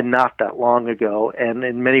and not that long ago, and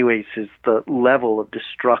in many ways is the level of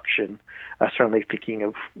destruction, certainly thinking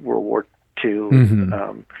of World War II,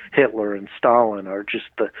 Hitler and Stalin, are just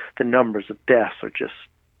the numbers of deaths are just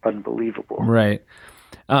unbelievable. Right.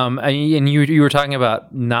 And you were talking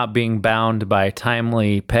about not being bound by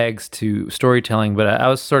timely pegs to storytelling, but I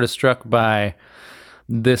was sort of struck by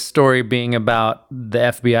this story being about the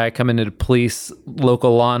FBI coming to police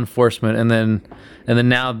local law enforcement, and then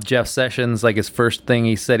now Jeff Sessions, like his first thing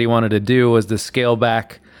he said he wanted to do was to scale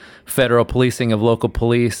back federal policing of local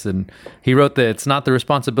police, and he wrote that it's not the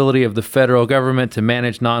responsibility of the federal government to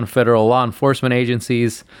manage non-federal law enforcement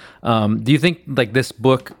agencies. Do you think like this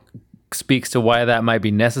book speaks to why that might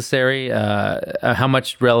be necessary? How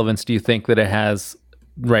much relevance do you think that it has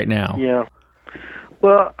right now? Yeah.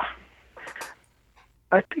 Well,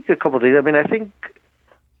 I think a couple of things. I think,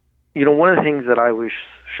 one of the things that I was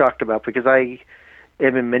shocked about, because I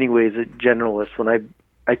am in many ways a generalist. When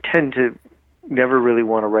I tend to never really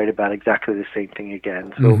want to write about exactly the same thing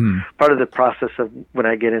again. So part of the process of when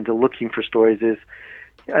I get into looking for stories is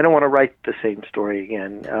I don't want to write the same story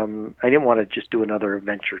again. I didn't want to just do another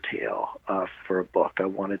adventure tale for a book. I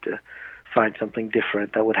wanted to find something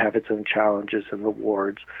different that would have its own challenges and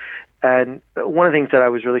rewards. And one of the things that I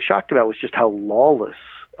was really shocked about was just how lawless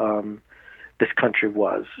this country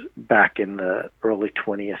was back in the early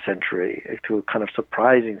 20th century, to a kind of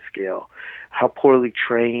surprising scale. How poorly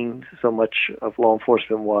trained so much of law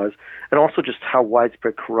enforcement was, and also just how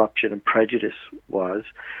widespread corruption and prejudice was.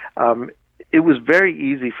 It was very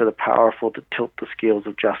easy for the powerful to tilt the scales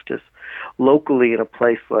of justice. Locally, in a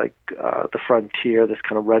place like the frontier, this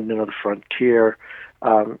kind of remnant of the frontier,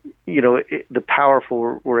 the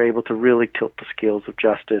powerful were able to really tilt the scales of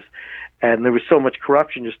justice. And there was so much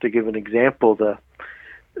corruption. Just to give an example, the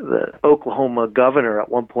Oklahoma governor at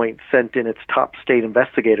one point sent in its top state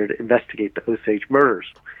investigator to investigate the Osage murders.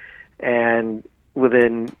 And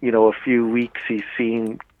within, a few weeks, he's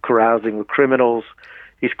seen carousing with criminals.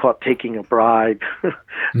 He's caught taking a bribe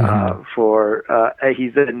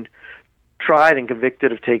he's then tried and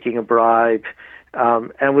convicted of taking a bribe.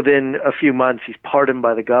 And within a few months, he's pardoned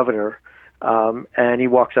by the governor. And he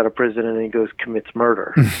walks out of prison and he commits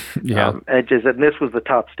murder. And this was the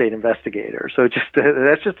top state investigator. So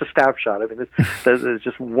that's just a snapshot. I mean, this is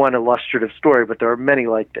just one illustrative story, but there are many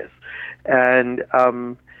like this. And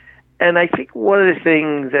I think one of the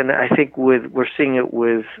things, and I think we're seeing it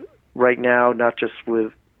with right now, not just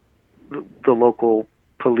with the local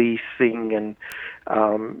policing and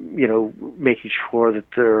making sure that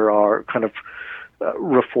there are kind of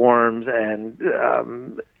reforms and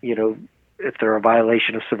if there are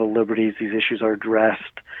violations of civil liberties, these issues are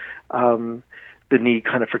addressed. The need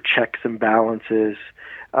kind of for checks and balances.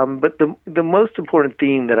 But the most important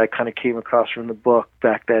theme that I kind of came across from the book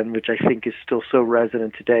back then, which I think is still so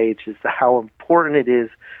resonant today, is how important it is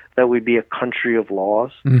that we be a country of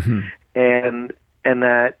laws, and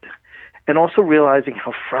also realizing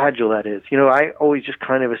how fragile that is. I always just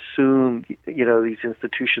kind of assumed, these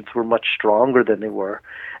institutions were much stronger than they were,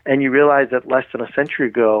 and you realize that less than a century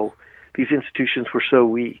ago, these institutions were so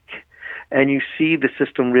weak. And you see the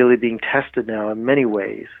system really being tested now in many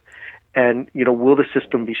ways. And, will the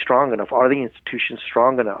system be strong enough? Are the institutions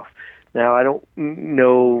strong enough? Now, I don't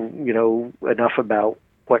know, enough about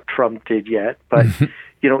what Trump did yet, but,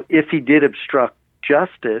 if he did obstruct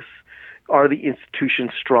justice, are the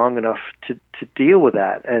institutions strong enough to deal with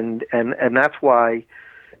that? And that's why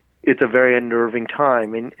it's a very unnerving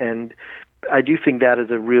time. And I do think that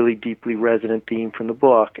is a really deeply resonant theme from the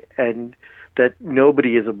book, and that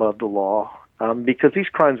nobody is above the law, because these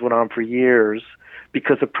crimes went on for years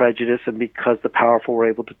because of prejudice and because the powerful were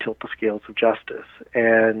able to tilt the scales of justice.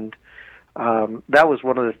 And that was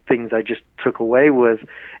one of the things I just took away with,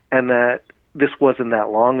 and that this wasn't that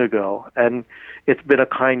long ago. And it's been a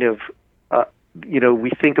kind of,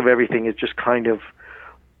 we think of everything as just kind of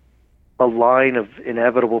a line of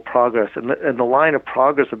inevitable progress, and the line of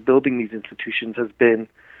progress of building these institutions has been,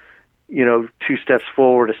 2 steps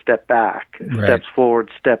forward, a step back, steps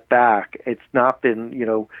forward, step back. It's not been,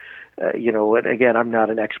 and again, I'm not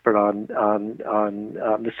an expert on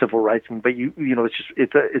the civil rights, but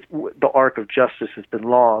it's the arc of justice has been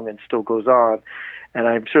long and still goes on. And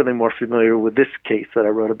I'm certainly more familiar with this case that I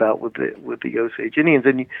wrote about with the Osage Indians.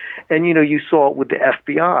 And you saw it with the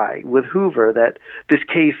FBI, with Hoover, that this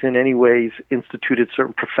case in any ways instituted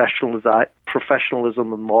certain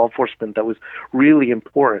professionalism in law enforcement that was really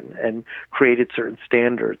important and created certain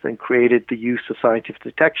standards and created the use of scientific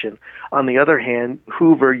detection. On the other hand,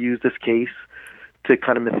 Hoover used this case to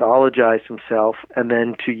kind of mythologize himself and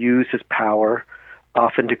then to use his power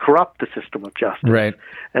often to corrupt the system of justice. Right.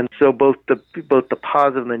 And so both the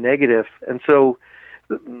positive and the negative. And so,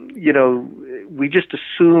 we just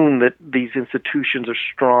assume that these institutions are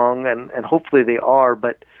strong, and hopefully they are,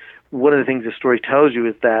 but one of the things the story tells you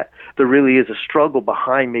is that there really is a struggle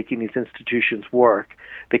behind making these institutions work.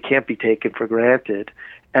 They can't be taken for granted.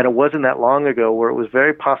 And it wasn't that long ago where it was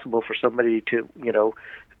very possible for somebody to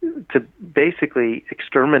basically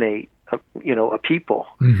exterminate a people,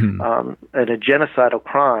 and a genocidal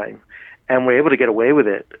crime, and we're able to get away with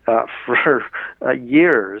it for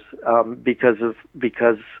years because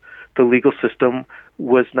the legal system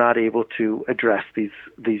was not able to address these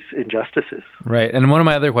injustices. Right, and one of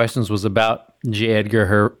my other questions was about J. Edgar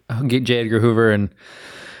Hoover and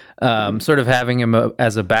sort of having him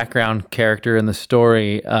as a background character in the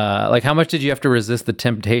story. Like, how much did you have to resist the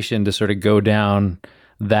temptation to sort of go down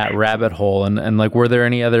that rabbit hole? And like, were there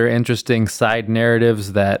any other interesting side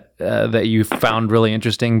narratives that that you found really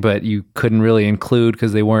interesting, but you couldn't really include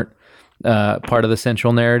because they weren't part of the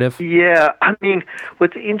central narrative? Yeah, I mean,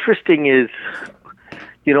 what's interesting is,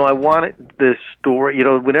 I wanted the story,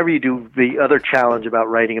 whenever you do the other challenge about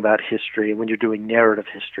writing about history, and when you're doing narrative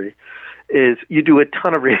history, is you do a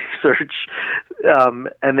ton of research,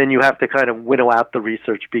 and then you have to kind of winnow out the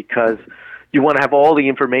research because you want to have all the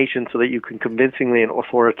information so that you can convincingly and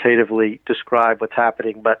authoritatively describe what's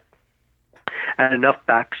happening, but and enough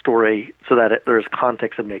backstory so that there's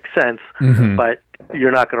context that makes sense, but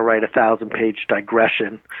you're not going to write a 1,000-page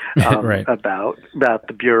digression right. about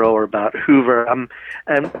the Bureau or about Hoover.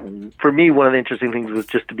 And for me, one of the interesting things was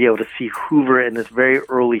just to be able to see Hoover in this very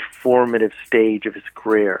early formative stage of his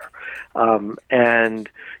career, and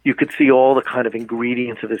you could see all the kind of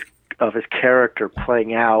ingredients of his character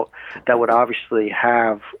playing out that would obviously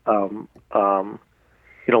have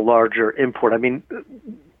larger import. I mean,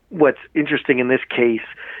 what's interesting in this case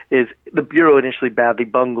is the Bureau initially badly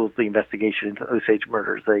bungles the investigation into Osage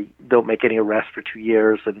murders. They don't make any arrests for 2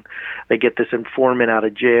 years, and they get this informant out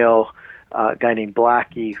of jail, a guy named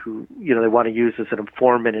Blackie, who they want to use as an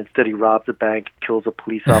informant. Instead, he robs a bank, kills a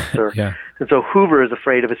police officer, yeah. And so Hoover is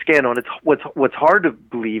afraid of a scandal. And it's what's hard to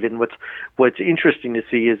believe, and what's interesting to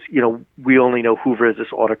see is we only know Hoover as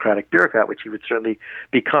this autocratic bureaucrat, which he would certainly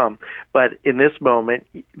become. But in this moment,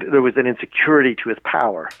 there was an insecurity to his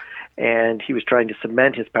power, and he was trying to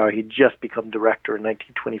cement his power. He'd just become director in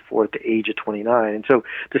 1924 at the age of 29, and so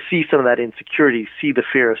to see some of that insecurity, see the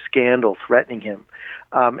fear of scandal threatening him.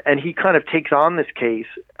 And he kind of takes on this case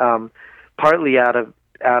partly out of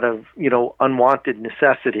unwanted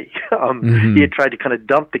necessity. He had tried to kind of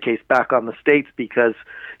dump the case back on the states because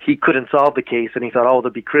he couldn't solve the case, and he thought, there'll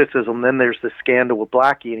be criticism. Then there's this scandal with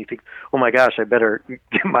Blackie, and he thinks, oh my gosh, I better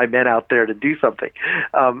get my men out there to do something.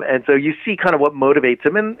 And so you see kind of what motivates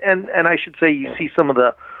him, and I should say you see some of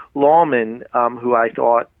the lawmen who I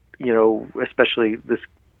thought, especially this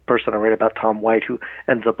person I read about, Tom White, who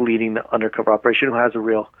ends up leading the undercover operation, who has a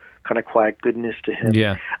real kind of quiet goodness to him.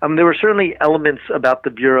 Yeah. There were certainly elements about the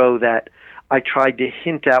Bureau that I tried to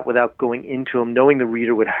hint at without going into them, knowing the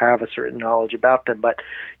reader would have a certain knowledge about them. But,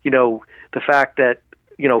 the fact that,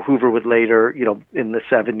 Hoover would later, in the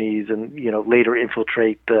 70s and, later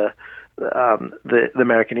infiltrate the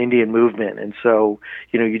American Indian movement. And so,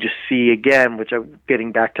 you just see again, which I'm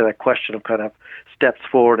getting back to that question of kind of steps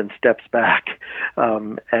forward and steps back.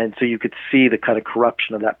 And so you could see the kind of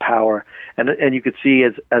corruption of that power. And you could see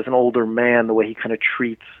as an older man, the way he kind of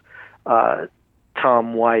treats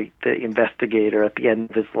Tom White, the investigator, at the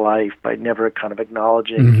end of his life by never kind of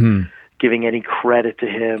acknowledging, giving any credit to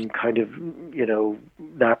him, kind of,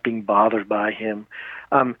 not being bothered by him.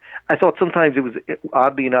 I thought sometimes it was,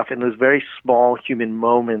 oddly enough, in those very small human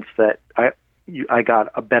moments that I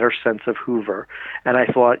got a better sense of Hoover, and I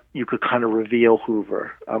thought you could kind of reveal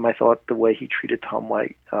Hoover. I thought the way he treated Tom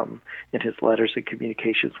White in his letters and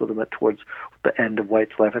communications with him towards the end of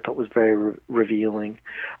White's life, I thought was very revealing.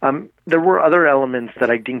 There were other elements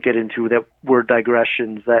that I didn't get into that were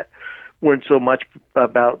digressions that weren't so much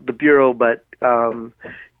about the Bureau, but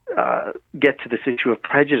get to this issue of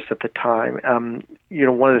prejudice at the time.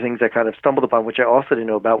 One of the things I kind of stumbled upon, which I also didn't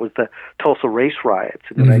know about, was the Tulsa race riots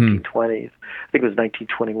in the 1920s. I think it was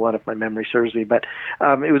 1921, if my memory serves me, but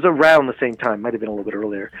it was around the same time. Might have been a little bit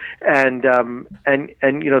earlier. And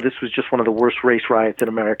this was just one of the worst race riots in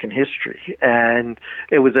American history. And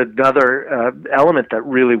it was another element that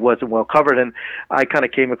really wasn't well covered. And I kind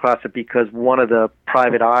of came across it because one of the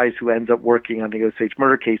private eyes who ends up working on the Osage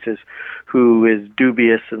murder cases, who is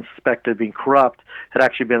dubious and suspected of being corrupt, had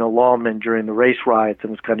actually been a lawman during the race riots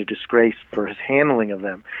and was kind of disgraced for his handling of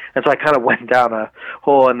them. And so I kind of went down a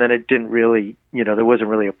hole, and then it didn't really, there wasn't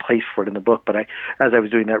really a place for it in the book. But as I was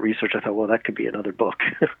doing that research, I thought, well, that could be another book.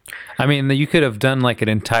 I mean, you could have done like an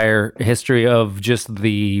entire history of just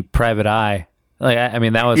the private eye. Like, I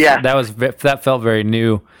mean, that felt very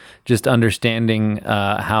new, just understanding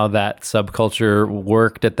how that subculture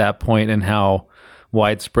worked at that point and how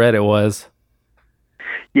widespread it was.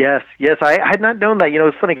 Yes, I had not known that.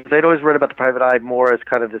 It's funny because I'd always read about the private eye more as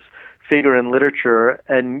kind of this figure in literature,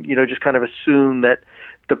 and just kind of assumed that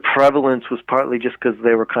the prevalence was partly just because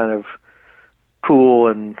they were kind of cool,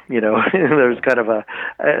 and there was kind of a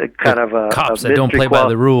cops that don't play by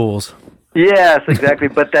the rules. Yes, exactly.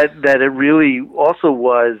 But that it really also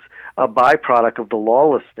was a byproduct of the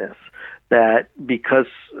lawlessness. That because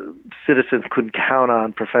citizens couldn't count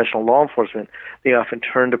on professional law enforcement, they often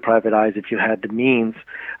turned to private eyes if you had the means.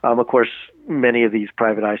 Of course, many of these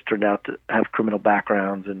private eyes turned out to have criminal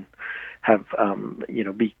backgrounds and have,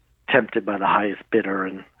 be tempted by the highest bidder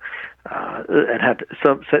and had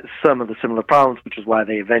some of the similar problems, which is why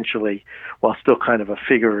they eventually, while still kind of a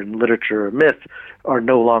figure in literature or myth, are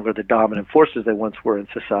no longer the dominant forces they once were in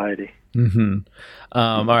society. Mm-hmm.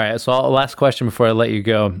 All right. So last question before I let you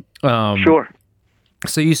go. Sure.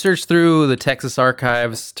 So you searched through the Texas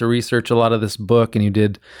archives to research a lot of this book, and you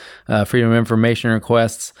did Freedom of Information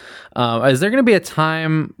requests. Is there going to be a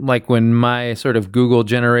time like when my sort of Google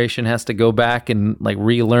generation has to go back and like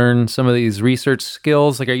relearn some of these research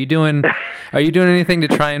skills? Like, are you doing anything to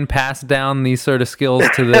try and pass down these sort of skills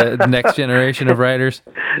to the next generation of writers?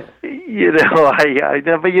 You know, I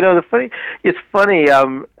know, but you know, it's funny.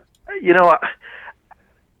 You know,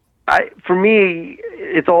 for me,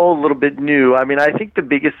 it's all a little bit new. I mean, I think the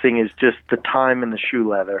biggest thing is just the time and the shoe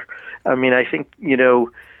leather. I mean, I think, you know,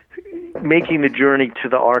 making the journey to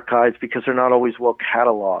the archives, because they're not always well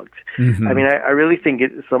cataloged. Mm-hmm. I mean, I really think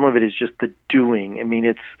some of it is just the doing. I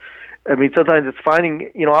mean, sometimes it's finding,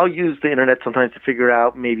 you know, I'll use the internet sometimes to figure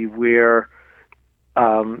out maybe where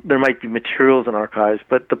there might be materials in archives,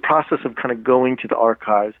 but the process of kind of going to the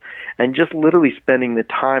archives and just literally spending the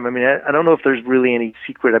time. I mean, I don't know if there's really any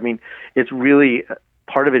secret. I mean, it's really,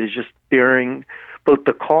 part of it is just bearing both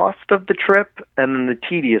the cost of the trip and then the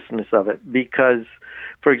tediousness of it. Because,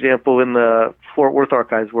 for example, in the Fort Worth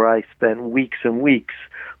archives, where I spent weeks and weeks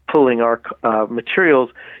pulling our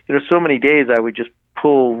materials, you know, so many days I would just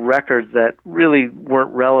pull records that really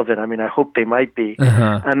weren't relevant. I mean, I hope they might be.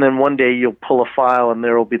 Uh-huh. And then one day you'll pull a file and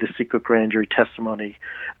there will be the secret grand jury testimony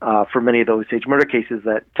for many of those Osage murder cases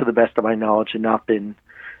that, to the best of my knowledge, had not been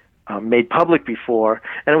made public before.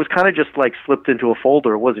 And it was kind of just like slipped into a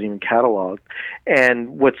folder. It wasn't even cataloged.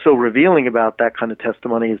 And what's so revealing about that kind of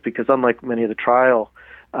testimony is because, unlike many of the trial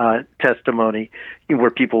testimony, where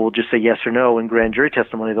people will just say yes or no, in grand jury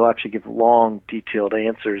testimony they'll actually give long, detailed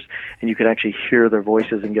answers, and you can actually hear their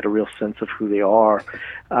voices and get a real sense of who they are.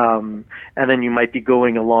 And then you might be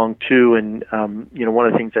going along too, and you know, one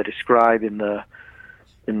of the things I describe in the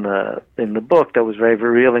book that was very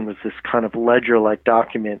revealing was this kind of ledger-like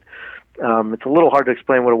document. It's a little hard to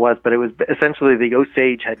explain what it was, but it was essentially the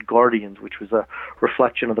Osage had guardians, which was a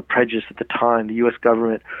reflection of the prejudice at the time. The U.S.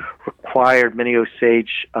 government required many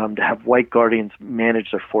Osage to have white guardians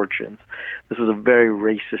manage their fortunes. This was a very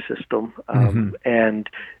racist system, and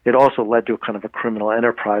it also led to a kind of a criminal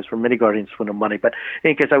enterprise where many guardians swindled money. But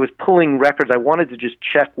in any case, I was pulling records. I wanted to just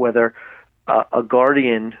check whether a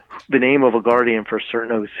guardian, the name of a guardian for a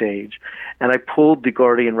certain Osage, and I pulled the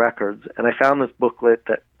guardian records, and I found this booklet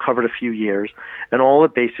that covered a few years, and all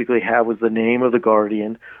it basically had was the name of the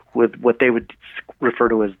guardian with what they would refer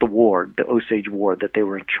to as the ward, the Osage ward that they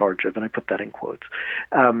were in charge of, and I put that in quotes.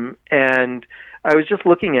 And I was just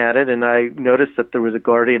looking at it, and I noticed that there was a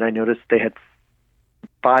guardian. I noticed they had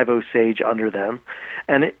 5 Osage under them.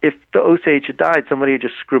 And if the Osage had died, somebody had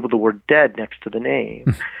just scribbled the word dead next to the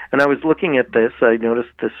name. And I was looking at this. I noticed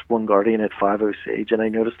this one guardian had 5 Osage, and I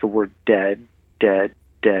noticed the word dead, dead,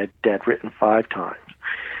 dead, dead written 5 times.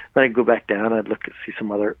 Then I'd go back down, I'd look and see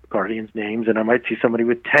some other guardians' names, and I might see somebody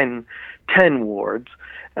with 10 wards.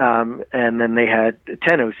 And then they had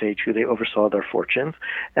 10 Osage who they oversaw their fortunes,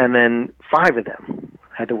 and then 5 of them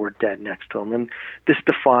had the word dead next to them. And this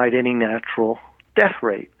defied any natural death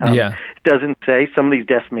rate. It doesn't say. Some of these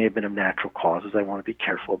deaths may have been of natural causes. I want to be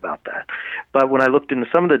careful about that. But when I looked into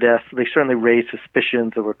some of the deaths, they certainly raised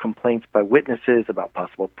suspicions. There were complaints by witnesses about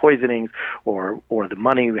possible poisonings or the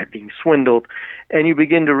money being swindled. And you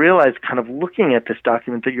begin to realize, kind of looking at this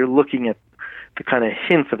document, that you're looking at the kind of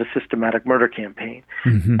hints of a systematic murder campaign.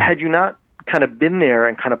 Mm-hmm. Had you not kind of been there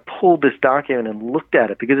and kind of pulled this document and looked at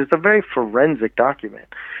it, because it's a very forensic document,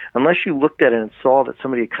 unless you looked at it and saw that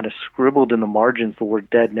somebody had kind of scribbled in the margins the word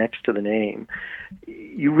dead next to the name,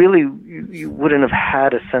 you wouldn't have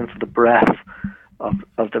had a sense of the breadth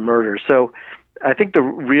of the murder. So I think the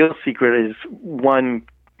real secret is, one,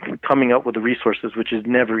 coming up with the resources, which is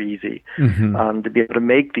never easy, to be able to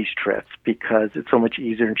make these trips, because it's so much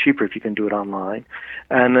easier and cheaper if you can do it online.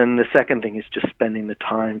 And then the second thing is just spending the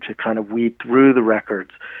time to kind of weed through the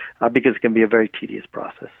records, because it can be a very tedious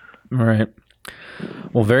process. Right.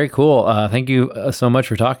 Well, very cool. Thank you so much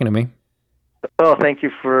for talking to me. Oh, thank you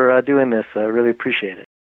for doing this. I really appreciate it.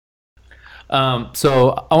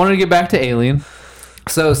 So I wanted to get back to Alien.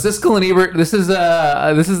 So Siskel and Ebert, this is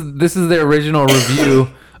their original review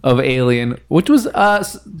of Alien, which was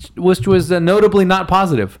notably not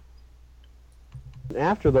positive.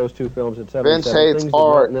 After those 2 films in 1977, things did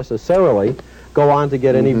not necessarily go on to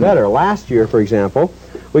get any better. Last year, for example,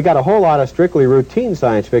 we got a whole lot of strictly routine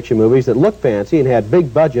science fiction movies that looked fancy and had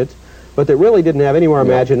big budgets, but that really didn't have any more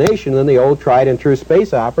imagination than the old tried and true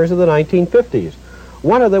space operas of the 1950s.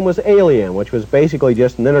 One of them was Alien, which was basically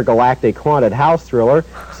just an intergalactic haunted house thriller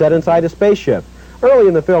set inside a spaceship. Early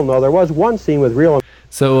in the film, though, there was one scene with real...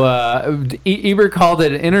 So Ebert called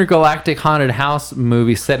it an intergalactic haunted house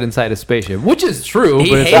movie set inside a spaceship, which is true. He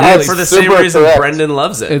but it's hated really it for the same reason Brendan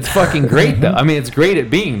loves it. It's fucking great, though. I mean, it's great at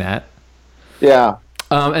being that. Yeah.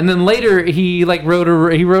 And then later he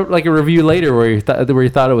wrote like a review later where he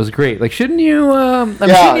thought it was great. Like, shouldn't you?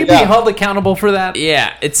 Shouldn't you be held accountable for that?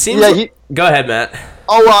 Yeah, it seems. Go ahead, Matt.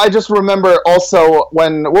 Oh, well, I just remember also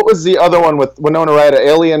what was the other one with Winona Ryder?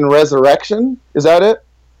 Alien Resurrection? Is that it?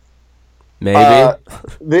 Maybe.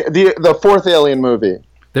 The fourth Alien movie.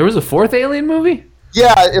 There was a fourth Alien movie?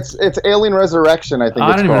 Yeah, it's Alien Resurrection, I think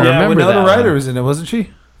I don't even remember that. Winona Ryder was in it, wasn't she?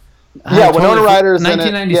 Yeah, Winona Ryder's in it.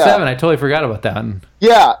 1997. I totally forgot about that one.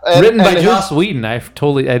 Yeah. Written by Joss Whedon. I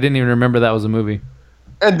didn't even remember that was a movie.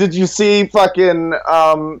 And did you see fucking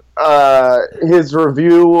his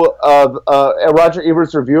review of Roger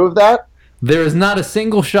Ebert's review of that? There is not a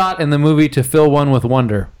single shot in the movie to fill one with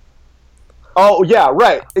wonder. Oh, yeah,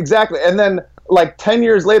 right. Exactly. And then, like, 10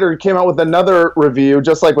 years later, he came out with another review,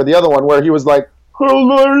 just like with the other one, where he was like, because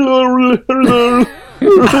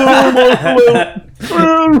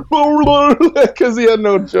he had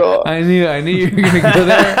no jaw. I knew you were going to go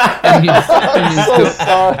there, and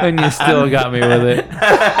you still got me with it.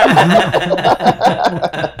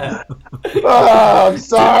 Oh, I'm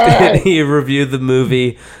sorry. He reviewed the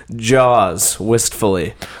movie Jaws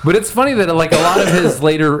wistfully. But it's funny that like a lot of his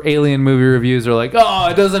later Alien movie reviews are like, oh,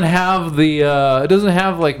 it doesn't have the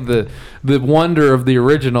wonder of the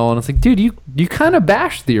original, and it's like, dude, you kind of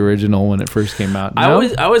bashed the original when it first came out. No? I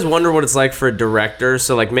always wonder what it's like for a director.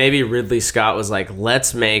 So like maybe Ridley Scott was like,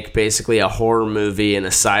 let's make basically a horror movie in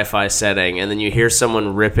a sci-fi setting, and then you hear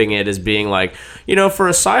someone ripping it as being like, for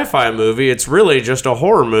a sci-fi movie, it's really just a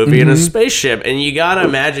horror movie in a spaceship, and you gotta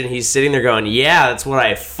imagine he's sitting there going, yeah, that's what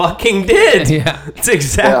I fucking did. Yeah, it's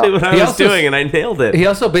exactly what I was doing, and I nailed it. He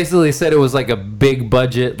also basically said it was like a big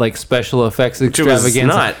budget, like special effects extravaganza.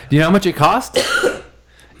 Not. Do you know how much it cost?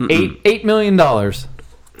 $8 million.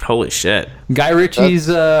 Holy shit. Guy Ritchie's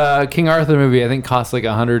King Arthur movie, I think, cost like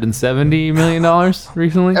 $170 million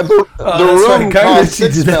recently. And the room cost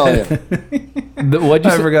 $6 million. What'd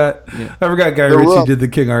you say? I forgot Guy Ritchie did the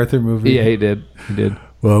King Arthur movie. Yeah, he did.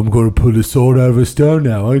 Well, I'm going to pull a sword out of a stone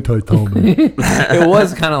now, ain't I, Tommy? It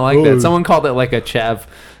was kind of like that. Someone called it like a Chav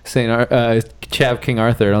King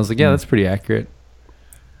Arthur, and I was like, yeah, that's pretty accurate.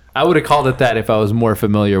 I would have called it that if I was more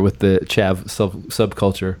familiar with the Chav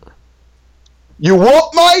subculture. You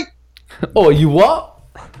what, mate? Oh, you what?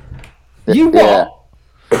 You what?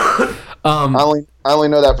 I only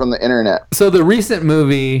know that from the internet. So the recent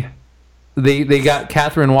movie, they got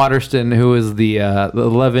Catherine Waterston, who is the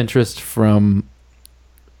love interest from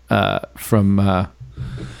Inherent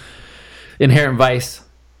Vice,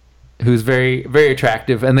 who's very, very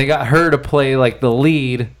attractive, and they got her to play like the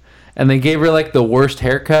lead, and they gave her like the worst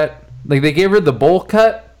haircut. Like they gave her the bowl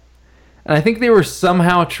cut. And I think they were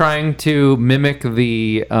somehow trying to mimic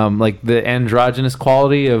the like the androgynous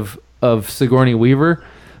quality of Sigourney Weaver,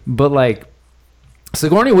 but like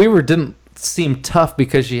Sigourney Weaver didn't seem tough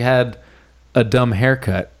because she had a dumb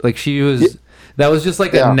haircut. Like that was just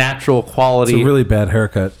like a natural quality. It's a really bad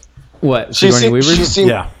haircut. What, Sigourney Weaver?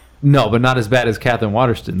 Yeah. No, but not as bad as Catherine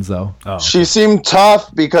Waterston's, though. Oh, okay. She seemed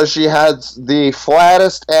tough because she had the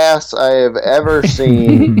flattest ass I have ever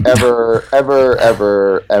seen, ever.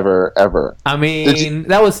 I mean,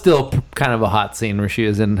 that was still kind of a hot scene where she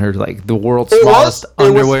was in her like the world's smallest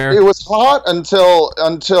underwear. It was hot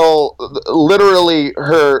until literally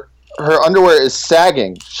her underwear is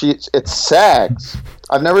sagging. It sags.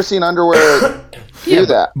 I've never seen underwear do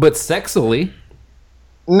that. But sexily.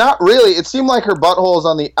 Not really. It seemed like her butthole is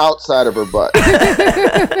on the outside of her butt.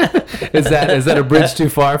 Is that a bridge too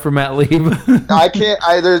far for Matt Lieb? I can't.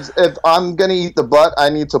 If I'm gonna eat the butt, I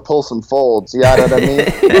need to pull some folds. You know what I mean?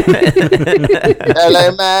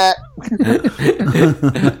 Hello, Matt.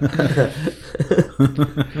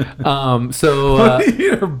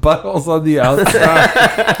 Her butthole's on the outside.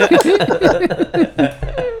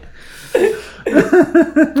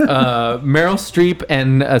 Meryl Streep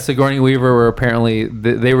and Sigourney Weaver were apparently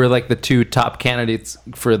they were like the two top candidates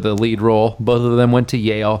for the lead role. Both of them went to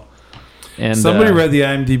Yale. And somebody read the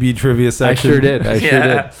IMDb trivia section. I sure did.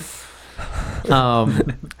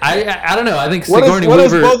 I don't know. I think Sigourney Weaver. What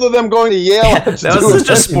is both of them going to Yale? That was such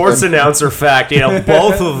a sports announcer fact.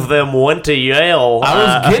 Both of them went to Yale.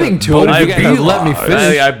 I was getting to it. If you guys let me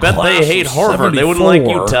finish. I bet they hate Harvard. 74. They wouldn't like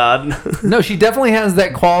you, Todd. No, she definitely has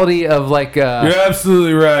that quality of like. You're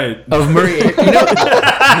absolutely right. Of Murray.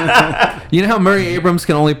 You know how Murray Abrams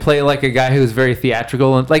can only play like a guy who's very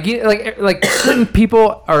theatrical and like certain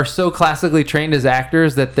people are so classically trained as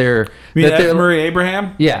actors that they're Murray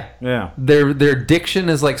Abraham. Yeah. Their diction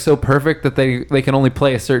is like so perfect that they can only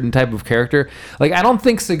play a certain type of character. Like I don't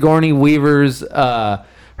think Sigourney Weaver's her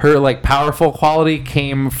like powerful quality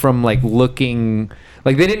came from like looking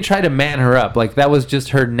like they didn't try to man her up. Like that was just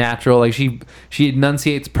her natural. Like she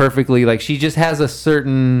enunciates perfectly. Like she has a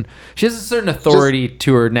certain authority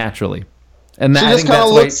to her naturally. And she just kind of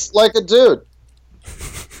looks like a dude.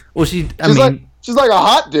 Well, she's like a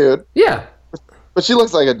hot dude. Yeah, but she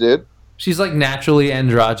looks like a dude. She's like naturally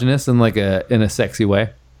androgynous in in a sexy way.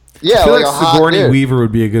 Yeah, I feel like Sigourney Weaver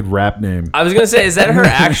would be a good rap name. I was gonna say, is that her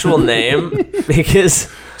actual name?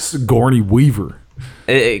 Because Sigourney Weaver.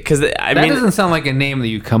 Because that doesn't sound like a name that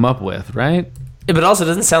you come up with, right? Yeah, but also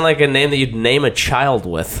doesn't sound like a name that you'd name a child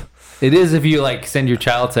with. It is if you like send your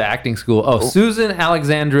child to acting school. Oh, Susan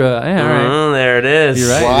Alexandra. Yeah, all right. There it is. You're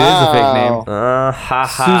right. Wow. It is a fake name.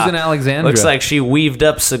 Susan Alexandra. Looks like she weaved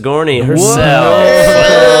up Sigourney herself.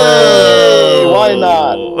 Hey, why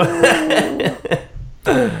not?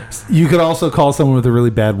 You could also call someone with a really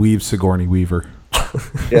bad weave Sigourney Weaver.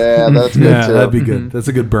 Yeah, that's good Yeah, too. that'd be good. That's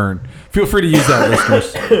a good burn. Feel free to use that,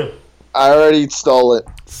 listeners. I already stole it.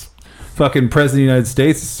 Fucking President of the United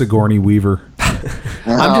States, Sigourney Weaver.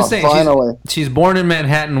 I'm just saying, finally. she's born in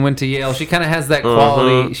Manhattan, went to Yale. She kind of has that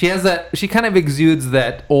quality. She has that. She kind of exudes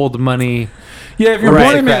that old money. Yeah, if you're born in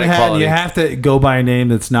aristocratic Manhattan, quality. you have to go by a name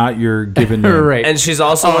that's not your given name. Right. And she's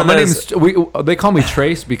also one my of those... name's they call me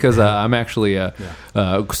Trace because I'm actually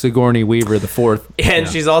Sigourney Weaver the fourth. And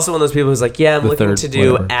she's also one of those people who's like, yeah, I'm looking third, to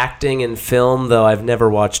do whatever. acting and film, though I've never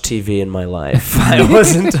watched TV in my life. I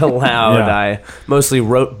wasn't allowed. Yeah. I mostly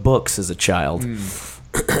wrote books as a child.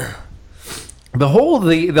 The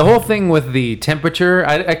whole thing with the temperature,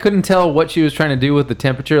 I couldn't tell what she was trying to do with the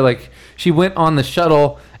temperature. Like she went on the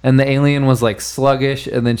shuttle and the alien was like sluggish,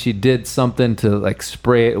 and then she did something to like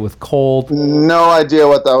spray it with cold. No idea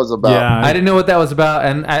what that was about. Yeah, I didn't know what that was about,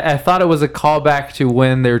 and I thought it was a callback to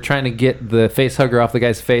when they were trying to get the face hugger off the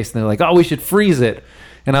guy's face, and they're like, "Oh, we should freeze it."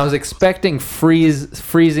 And I was expecting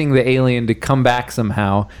freezing the alien to come back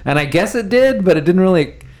somehow, and I guess it did, but it didn't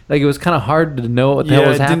really. Like it was kind of hard to know what the hell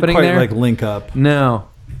was it happening didn't quite, there. like link up. No.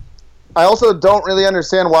 I also don't really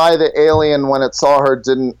understand why the alien, when it saw her,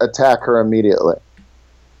 didn't attack her immediately.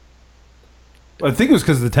 I think it was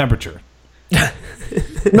because of the temperature. No.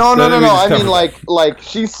 That we I discovered. mean, like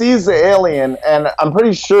she sees the alien, and I'm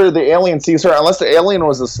pretty sure the alien sees her, unless the alien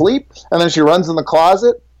was asleep, and then she runs in the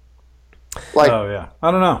closet. Like, Oh yeah,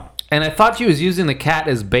 I don't know. And I thought she was using the cat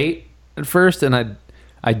as bait at first, and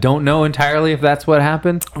I don't know entirely if that's what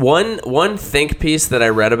happened. One think piece that I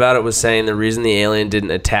read about it was saying the reason the alien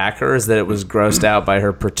didn't attack her is that it was grossed out by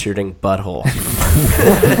her protruding butthole.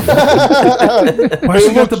 Why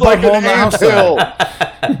she got the like butthole an in the house? anthill.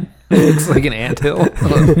 It looks like an anthill.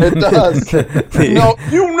 It does. No,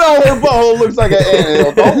 you know her butthole looks like an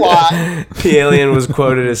anthill. Don't lie. The alien was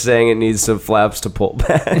quoted as saying it needs some flaps to pull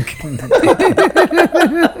back.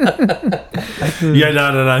 Yeah,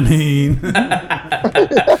 know what I mean.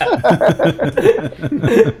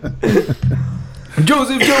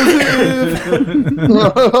 Joseph. And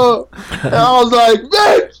I was like,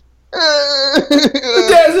 bitch.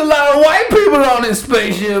 There's a lot of white people on this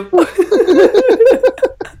spaceship.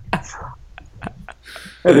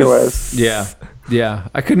 Anyways, Yeah.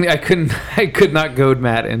 I could not goad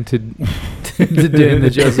Matt into doing the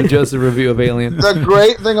Joseph review of Alien. the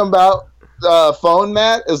great thing about Phone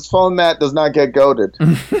Matt is Phone Matt does not get goaded.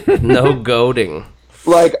 No goading.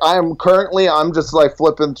 Like I'm just like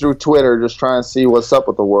flipping through Twitter, just trying to see what's up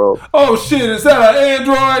with the world. Oh shit, is that an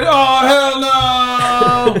android? Oh hell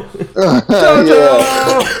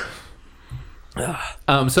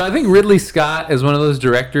no! So I think Ridley Scott is one of those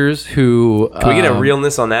directors who Can we get a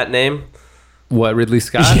realness on that name? what Ridley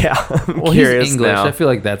Scott? Yeah, I'm Well, curious he's English. now. I feel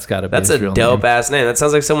like that's got to be That's his a real dope name. ass name. That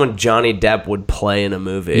sounds like someone Johnny Depp would play in a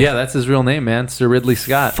movie. Yeah, that's his real name, man. Sir Ridley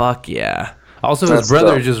Scott. Fuck yeah. Also, That's his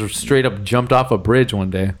brother dope. just straight up jumped off a bridge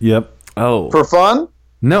one day. Yep. Oh. For fun?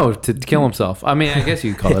 No, to kill himself. I mean, I guess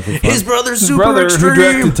you could call that for fun. His brother's His super brother extreme. who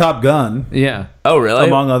directed Top Gun, Yeah. Oh, really?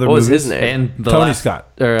 among other what was movies. his name? And the Tony last- Scott.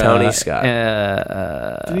 or, Tony Scott.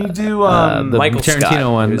 Did he do? the Michael Tarantino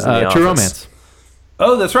Scott, one, who's in The True Office. Romance.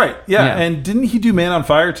 Oh, that's right. Yeah. Yeah. And didn't he do Man on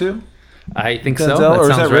Fire too? I think so. Denzel, That or is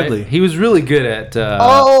sounds that right. Ridley? He was really good at.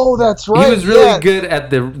 Oh, that's right. He was really yeah. good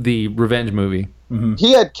at the revenge movie.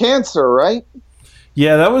 He had cancer, right?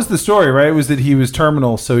 Yeah, that was the story, right? It was that he was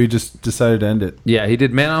terminal, so he just decided to end it. Yeah, he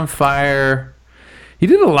did Man on Fire. He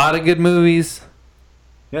did a lot of good movies.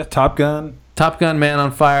 Yeah, Top Gun. Top Gun, Man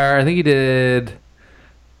on Fire. I think he did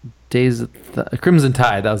Crimson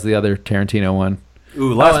Tide. That was the other Tarantino one.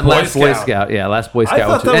 Ooh, Last Boy Scout. Yeah, Last Boy I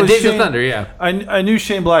thought Scout. that And was Days of Shane- Thunder. Yeah. I knew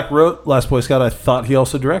Shane Black wrote Last Boy Scout. I thought he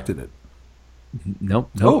also directed it. Nope.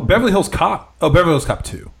 Oh, Beverly Hills Cop. Oh, Beverly Hills Cop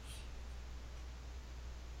 2.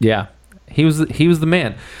 Yeah, he was the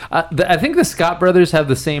man. I think the Scott brothers have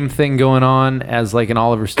the same thing going on as like an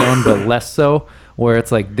Oliver Stone, but less so. Where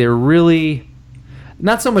it's like they're really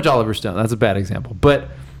not so much Oliver Stone. That's a bad example, but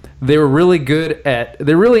they were really good at.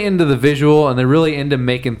 They're really into the visual and they're really into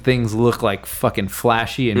making things look like fucking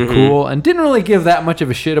flashy and cool, and didn't really give that much of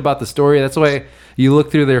a shit about the story. That's why you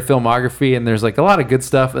look through their filmography and there's like a lot of good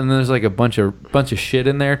stuff, and then there's like a bunch of shit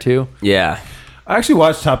in there too. Yeah. I actually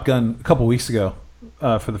watched Top Gun a couple weeks ago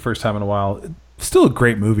for the first time in a while. Still a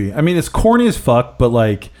great movie. I mean, it's corny as fuck, but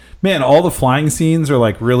like, man, all the flying scenes are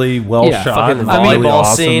like really well Yeah, shot. Fucking and volleyball really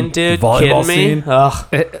awesome. scene, dude. Volleyball Kidding me? scene.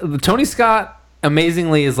 Ugh. Tony Scott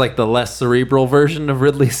amazingly is like the less cerebral version of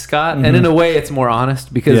Ridley Scott, and in a way it's more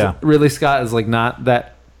honest because Yeah. Ridley Scott is like not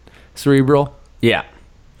that cerebral. Yeah.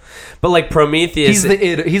 But like Prometheus, He's the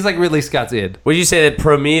id. He's like Ridley Scott's id. would you say that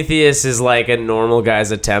Prometheus is like a normal guy's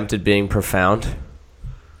attempt at being profound?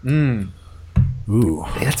 Ooh.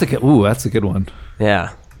 That's a good one.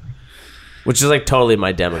 Yeah. Which is like totally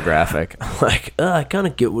my demographic. I'm like, I kind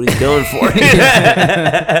of get what he's going for.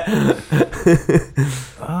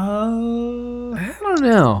 I don't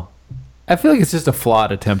know. I feel like it's just a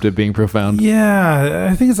flawed attempt at being profound. Yeah,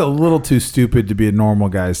 I think it's a little too stupid to be a normal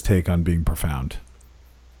guy's take on being profound.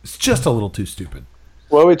 It's just a little too stupid.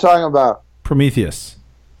 What are we talking about? Prometheus.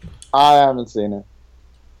 I haven't seen it.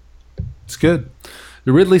 It's good.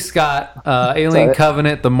 The Ridley Scott, Alien Sorry.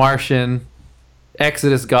 Covenant, The Martian,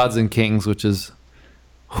 Exodus, Gods and Kings, which is,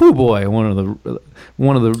 oh boy, one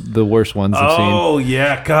of the worst ones I've seen. Oh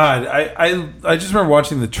yeah, God. I just remember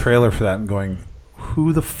watching the trailer for that and going,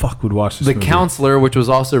 who the fuck would watch this The movie? Counselor, which was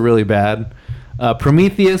also really bad.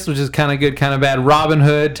 Prometheus, which is kind of good, kind of bad. Robin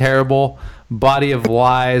Hood, terrible. Body of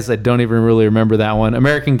Lies, I don't even really remember that one.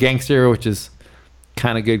 American Gangster, which is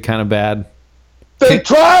kind of good, kind of bad. They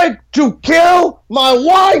tried to kill my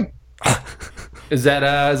wife. Is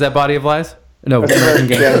that Body of Lies? No, That's American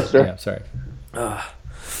American Gangster. Gangster. Yeah, sorry.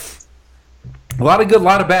 A lot of good, a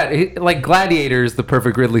lot of bad. Like Gladiator is the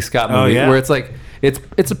perfect Ridley Scott movie, yeah? where it's like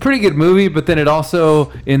it's a pretty good movie, but then it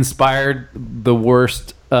also inspired the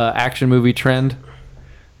worst action movie trend,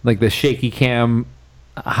 like the shaky cam,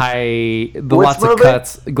 lots movie? of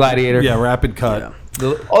cuts. Gladiator. Yeah, rapid cut. The-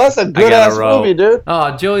 Oh, that's a good gotta ass roll. movie, dude.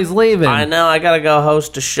 oh, Joey's leaving. I know, I gotta go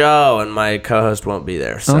host a show, and my co-host won't be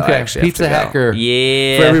there. So I Okay, actually have Pizza to go. Hacker.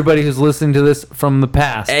 Yeah. For everybody who's listening to this from the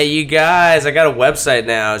past. Hey, you guys, I got a website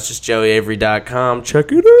now. It's just joeyavery.com.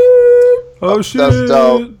 Check it out. Oh shit. That's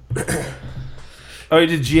dope. Oh, he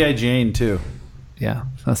did G.I. Jane too. Yeah,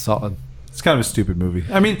 that's solid. It's kind of a stupid movie.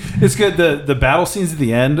 I mean, it's good. The battle scenes at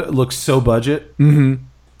the end look so budget.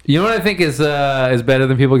 You know what I think is better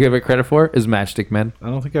than people give it credit for? Is Matchstick Men. I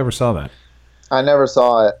don't think I ever saw that. I never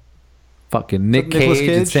saw it. Fucking Nick Nicolas Cage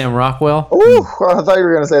and Cage? Sam Rockwell. Ooh, I thought you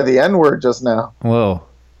were gonna say the N word just now. Whoa.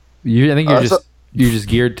 I think you're so- you're just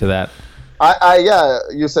geared to that. Yeah,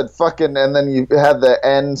 you said fucking, and then you had the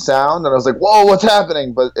N sound, and I was like, whoa, what's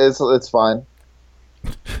happening? But it's fine.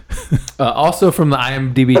 Also from the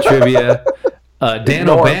IMDb trivia, Dan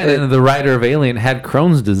Ignore O'Bannon, it. the writer of Alien, had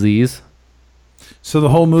Crohn's disease. So the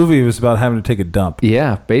whole movie was about having to take a dump.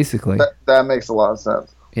 Yeah, basically. That makes a lot of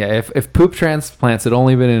sense. Yeah, if poop transplants had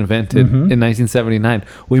only been invented in 1979,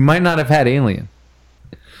 we might not have had Alien.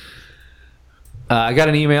 I got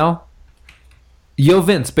an email. Yo,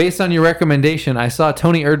 Vince, based on your recommendation, I saw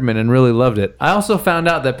Tony Erdmann and really loved it. I also found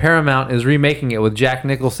out that Paramount is remaking it with Jack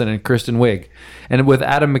Nicholson and Kristen Wiig, and with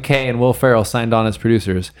Adam McKay and Will Ferrell signed on as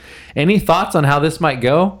producers. Any thoughts on how this might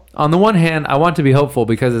go? On the one hand, I want to be hopeful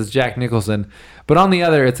because it's Jack Nicholson, but on the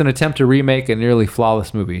other, it's an attempt to remake a nearly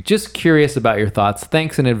flawless movie. Just curious about your thoughts.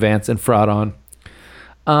 Thanks in advance and fraud on.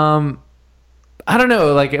 I don't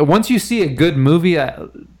know. Like, once you see a good movie,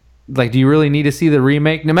 do you really need to see the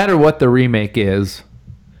remake? No matter what the remake is.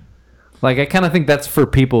 Like, I kind of think that's for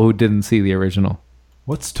people who didn't see the original.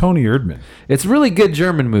 What's Tony Erdmann? It's a really good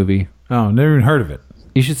German movie. Oh, never even heard of it.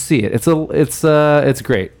 You should see it. It's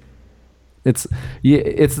great. It's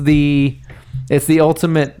the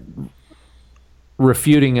ultimate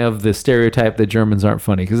refuting of the stereotype that Germans aren't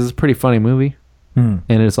funny, because it's a pretty funny movie, and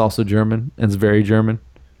it's also German, and it's very German.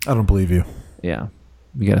 I don't believe you. Yeah,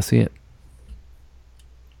 you gotta see it.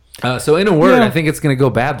 So in a word, Yeah. I think it's gonna go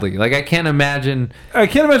badly. Like, I can't imagine. I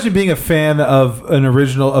can't imagine being a fan of an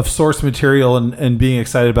original of source material and being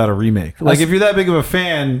excited about a remake. Like, if you're that big of a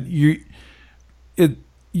fan,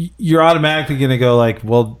 you're automatically going to go like,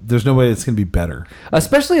 well, there's no way it's going to be better.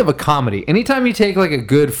 Especially of a comedy. Anytime you take like a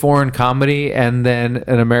good foreign comedy and then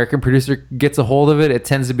an American producer gets a hold of it, it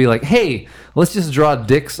tends to be like, hey, let's just draw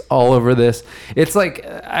dicks all over this. It's like,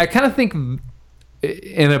 I kind of think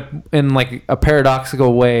in like a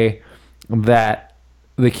paradoxical way that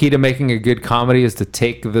the key to making a good comedy is to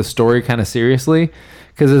take the story kind of seriously.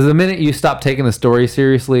 Because the minute you stop taking the story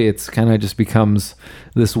seriously, it's kind of just becomes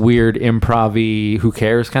this weird improv-y, who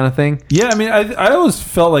cares kind of thing. Yeah, I mean, I always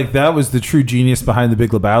felt like that was the true genius behind The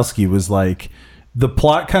Big Lebowski, was like the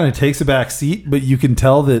plot kind of takes a back seat, but you can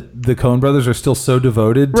tell that the Coen brothers are still so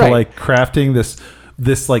devoted to like crafting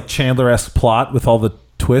this like Chandler-esque plot with all the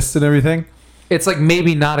twists and everything. It's like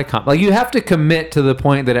maybe not a comedy. Like you have to commit to the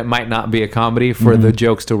point that it might not be a comedy for the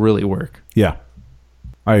jokes to really work. Yeah,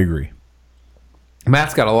 I agree.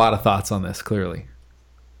 Matt's got a lot of thoughts on this, clearly.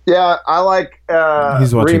 Yeah, I like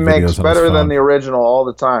remakes better than the original all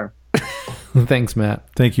the time. Thanks, Matt.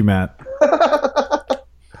 Thank you, Matt.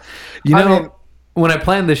 When I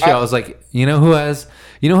planned this show, I was like, you know who has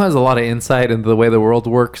a lot of insight into the way the world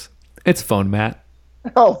works? It's Phone Matt.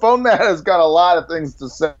 Oh, Phone Matt has got a lot of things to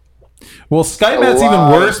say. Well, Skype Matt's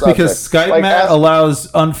even worse because Skype Matt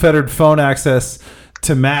allows unfettered phone access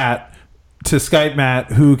to Skype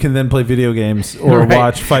Matt, who can then play video games or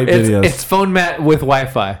watch fight videos. It's Phone Matt with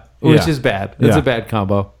Wi-Fi, which is bad. It's a bad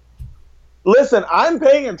combo. Listen, I'm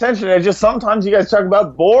paying attention. It's just sometimes you guys talk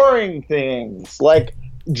about boring things like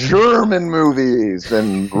German movies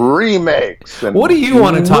and remakes. And what do you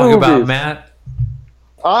want to talk about, Matt?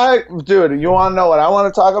 Dude, you want to know what I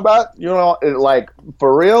want to talk about? You know, like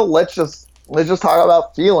for real. Let's just talk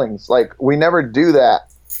about feelings. Like we never do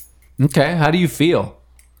that. Okay, how do you feel?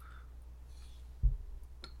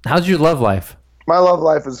 How's your love life? My love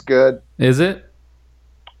life is good. Is it?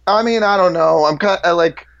 I mean, I don't know. I'm kind of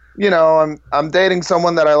like, I'm dating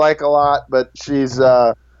someone that I like a lot, but she's,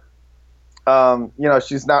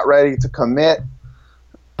 she's not ready to commit.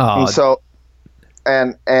 Oh. And so,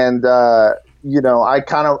 I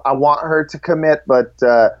want her to commit, but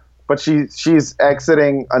she's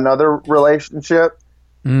exiting another relationship.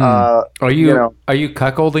 Are you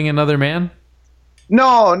cuckolding another man?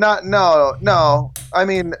 No. I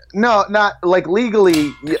mean, no, not like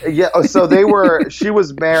legally. Yeah. So she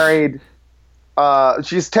was married.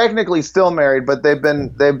 She's technically still married, but they've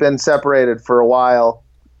been separated for a while.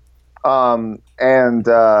 I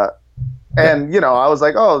was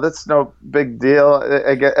like, oh, that's no big deal.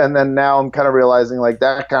 And then now I'm kind of realizing like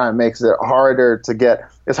that kind of makes it harder to get.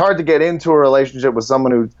 It's hard to get into a relationship with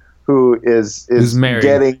someone who is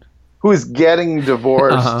married. Who's getting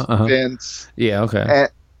divorced, Vince. Yeah, okay.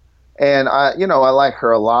 And I like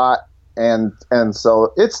her a lot, and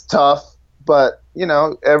so it's tough, but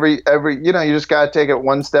every you just gotta take it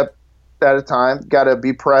one step at a time. Gotta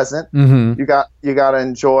be present. Mm-hmm. You gotta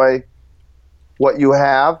enjoy what you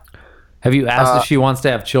have. Have you asked if she wants to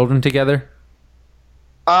have children together?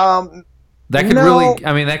 That could really.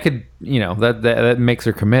 I mean, that could. That makes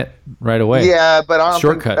her commit right away. Yeah, but I don't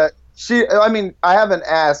shortcut. Think I haven't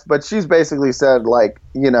asked, but she's basically said like,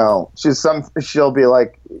 she'll be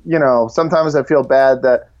like, sometimes I feel bad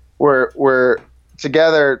that we're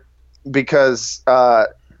together because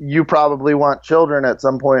you probably want children at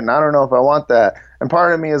some point, and I don't know if I want that. And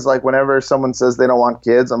part of me is like, whenever someone says they don't want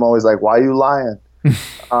kids, I'm always like, why are you lying?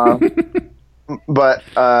 But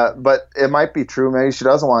it might be true. Maybe she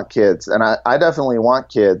doesn't want kids, and I definitely want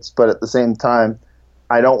kids, but at the same time,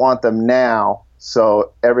 I don't want them now.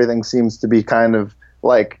 So everything seems to be kind of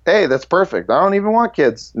like, hey, that's perfect. I don't even want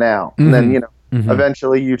kids now. Mm-hmm. And then,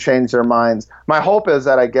 eventually you change their minds. My hope is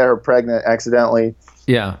that I get her pregnant accidentally.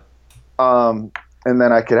 Yeah. And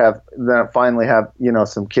then I finally have,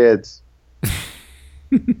 some kids.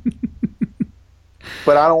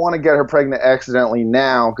 But I don't want to get her pregnant accidentally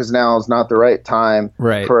now, because now is not the right time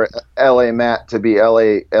for LA Matt to be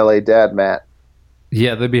LA Dad Matt.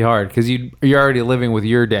 Yeah, that'd be hard because you're already living with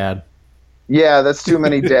your dad. Yeah, that's too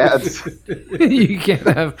many dads. You can't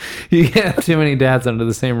have too many dads under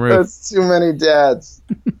the same roof. That's too many dads.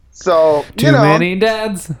 So too many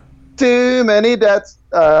dads. Too many dads.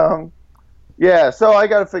 Yeah. So I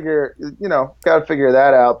gotta figure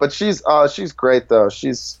that out. But she's great though.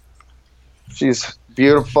 She's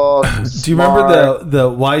beautiful. She's Do you remember the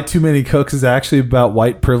Why Too Many Cooks is actually about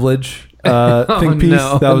white privilege think piece?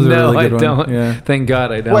 No, that was a really good one. Don't. Yeah. Thank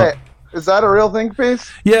God I don't. Wait. Is that a real think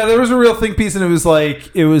piece? Yeah, there was a real think piece, and it was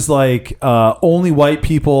like only white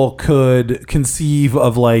people could conceive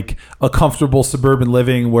of like a comfortable suburban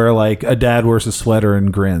living where like a dad wears a sweater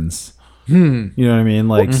and grins. You know what I mean?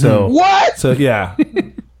 Like so. What? So yeah.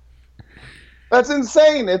 That's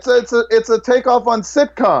insane. It's a takeoff on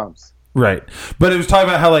sitcoms. Right. But it was talking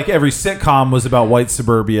about how like every sitcom was about white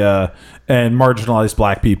suburbia and marginalized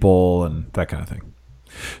black people and that kind of thing.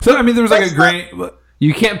 So I mean, there was like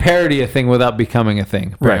you can't parody a thing without becoming a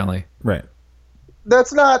thing. Apparently, right.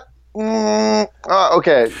 That's not.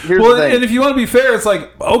 Okay. Here's well, the thing. and if you want to be fair, it's like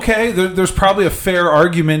okay, there's probably a fair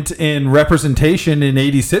argument in representation in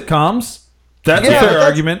 80s sitcoms. That's a fair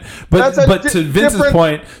argument, but to Vince's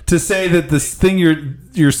point, to say that this thing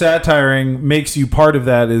you're satiring makes you part of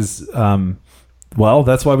that is, well,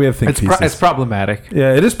 that's why we have think pieces. It's problematic.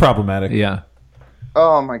 Yeah, it is problematic. Yeah.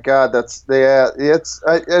 Oh my God, it's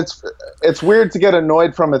weird to get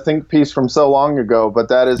annoyed from a think piece from so long ago, but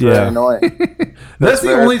that is very annoying. That's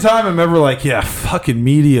the only time I'm ever like, yeah, fucking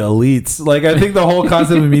media elites. Like, I think the whole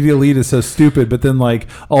concept of media elite is so stupid, but then like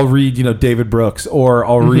I'll read, David Brooks, or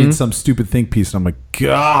I'll read some stupid think piece, and I'm like,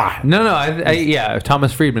 God. No,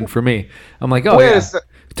 Thomas Friedman for me. I'm like,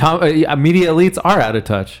 media elites are out of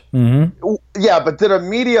touch. Mm-hmm. Yeah, but did a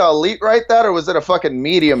media elite write that, or was it a fucking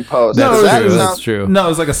Medium post? That's true. No, it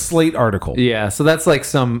was like a Slate article. Yeah, so that's like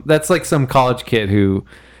some college kid who.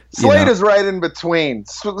 Slate is right in between.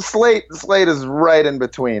 Slate is right in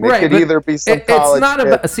between. It could either be some college. It's not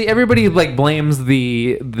about. See, everybody like blames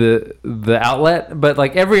the outlet, but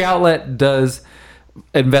like every outlet does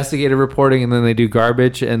investigative reporting, and then they do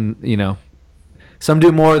garbage, and some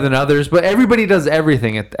do more than others, but everybody does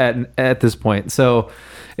everything at this point. So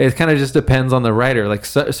it kind of just depends on the writer. Like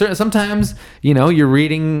sometimes, you're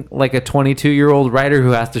reading like a 22-year-old writer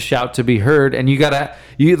who has to shout to be heard, and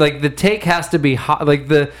the take has to be hot. Like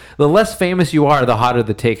the less famous you are, the hotter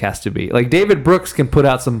the take has to be. Like David Brooks can put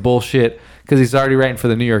out some bullshit because he's already writing for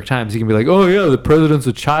the New York Times. He can be like, oh yeah, the president's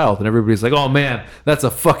a child, and everybody's like, oh man, that's a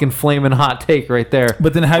fucking flaming hot take right there.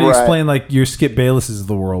 But then how do you explain like your Skip Baylesses of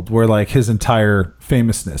the world, where like his entire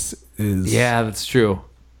famousness is? Yeah, that's true.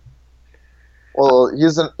 Well,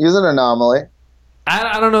 he's an anomaly.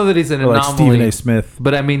 I don't know that he's an anomaly. Like Stephen A. Smith.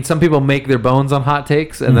 But I mean, some people make their bones on hot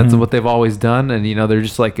takes, and that's what they've always done. And they're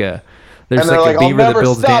just like a beaver that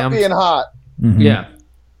builds dams. I'll never stop being hot. Mm-hmm. Yeah.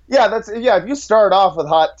 Yeah, if you start off with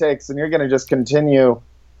hot takes and you're going to just continue,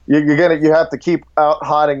 you have to keep out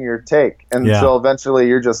hotting your take until eventually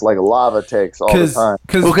you're just like lava takes all the time.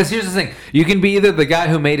 Because here's the thing, you can be either the guy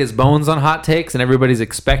who made his bones on hot takes and everybody's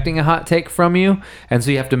expecting a hot take from you, and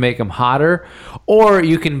so you have to make them hotter, or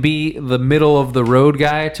you can be the middle of the road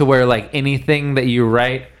guy to where like anything that you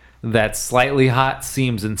write that's slightly hot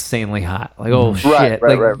seems insanely hot. Like, oh shit.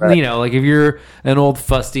 Right. Like if you're an old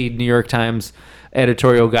fusty New York Times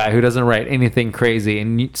editorial guy who doesn't write anything crazy,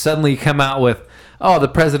 and you suddenly come out with, oh, the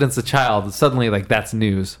president's a child, suddenly like that's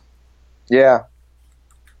news. Yeah.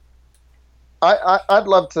 I'd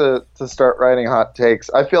love to start writing hot takes.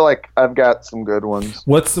 I feel like I've got some good ones.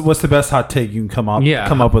 What's the best hot take you can come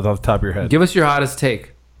up with off the top of your head? Give us your hottest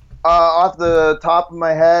take. Off the top of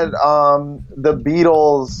my head, the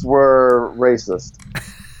Beatles were racist.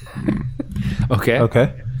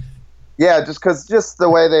 Okay. Yeah, just the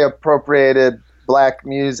way they appropriated black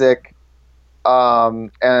music,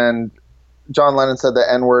 and John Lennon said the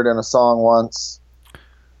N-word in a song once.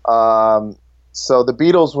 So the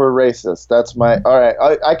Beatles were racist. That's my all right.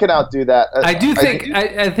 I can outdo that. I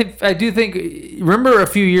do think. Remember a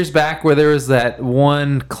few years back where there was that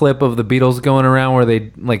one clip of the Beatles going around where they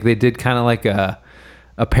did kind of like a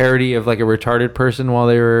parody of like a retarded person while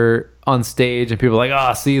they were on stage, and people were like,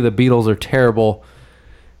 oh, see, the Beatles are terrible.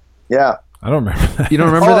 Yeah, I don't remember that. You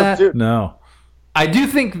don't remember that? Dude. No. I do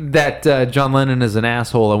think that John Lennon is an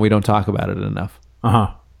asshole, and we don't talk about it enough.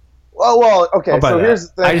 Well, okay. So here's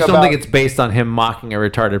the thing. I just don't think it's based on him mocking a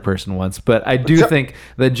retarded person once, but I do think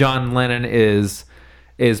that John Lennon is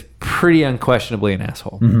pretty unquestionably an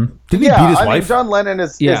asshole. Mm-hmm. Did he beat his wife? Mean, John Lennon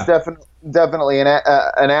is definitely an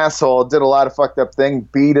asshole. Did a lot of fucked up thing.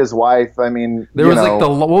 Beat his wife. I mean, there was like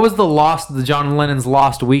what was the John Lennon's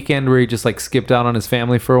Lost Weekend where he just like skipped out on his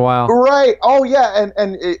family for a while. Right. Oh yeah,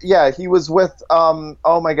 and he was with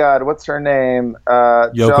oh my God, what's her name?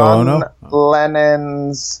 Yoko Ono?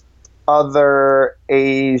 Lennon's other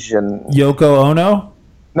Asian. Yoko Ono?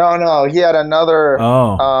 No, he had another.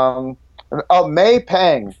 May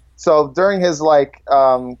Pang. So during his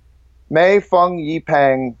Mei Feng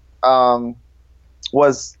Yipeng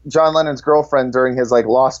was John Lennon's girlfriend during his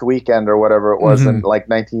Lost Weekend or whatever it was in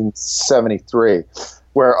 1973,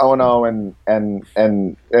 where Ono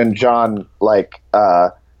and John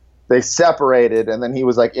they separated, and then he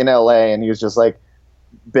was in LA and he was just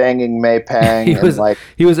banging May Pang.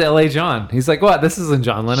 He was LA John. He's like, what? This isn't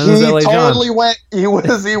John Lennon. He this is LA totally John.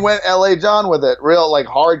 He went LA John with it, real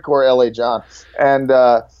hardcore LA John, and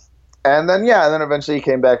And then eventually he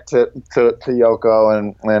came back to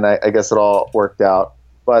Yoko, and I guess it all worked out.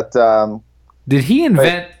 But did he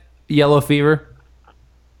invent yellow fever?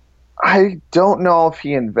 I don't know if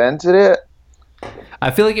he invented it. I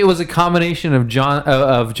feel like it was a combination of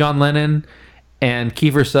John Lennon and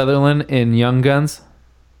Kiefer Sutherland in Young Guns.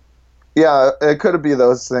 Yeah, it could be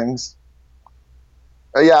those things.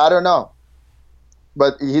 I don't know,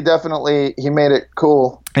 but he made it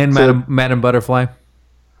cool. And Madam Butterfly.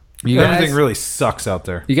 Everything really sucks out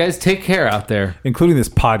there. You guys take care out there, including this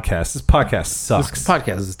podcast. This podcast sucks. This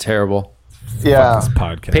podcast is terrible. Yeah. This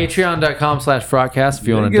podcast. Patreon.com/Frogcast if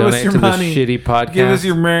you want to donate to money. the shitty podcast. Give us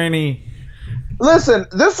your money. Listen,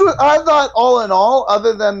 I thought all in all,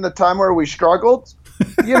 other than the time where we struggled,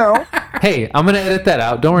 Hey, I'm going to edit that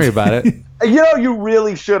out. Don't worry about it. You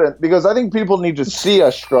really shouldn't, because I think people need to see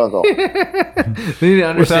us struggle. They need to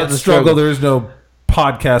understand Without the struggle, there is no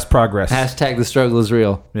podcast progress. Hashtag the struggle is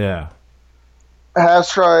real. Yeah.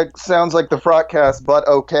 Hashtag sounds like the Frogcast, but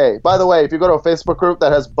okay. By the way, if you go to a Facebook group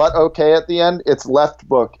that has "but okay" at the end, it's Left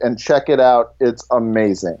Book, and check it out. It's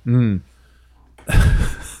amazing.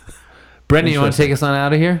 Brendan, you want to take us on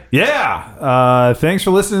out of here? Yeah. Thanks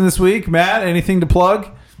for listening this week. Matt, anything to plug?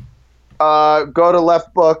 Go to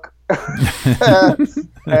Left Book.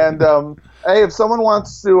 And hey, if someone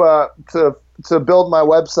wants to build my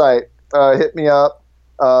website, hit me up.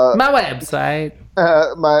 My website.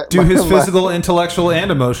 Do his physical, intellectual, and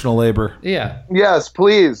emotional labor. Yeah. Yes,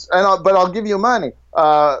 please. But I'll give you money.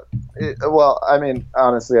 Well, I mean,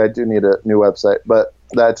 honestly, I do need a new website, but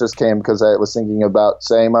that just came because I was thinking about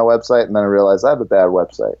saying my website, and then I realized I have a bad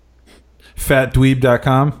website.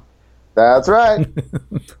 Fatdweeb.com. That's right.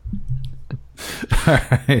 All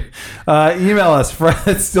right. Email us.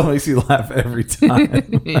 That still makes you laugh every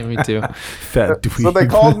time. Yeah, me too. Fat dweeb. So they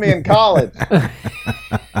called me in college.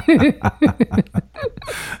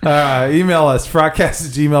 Email us.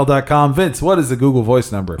 frogcast@gmail.com. Vince, what is the Google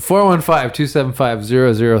Voice number?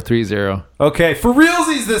 415-275-0030. Okay. For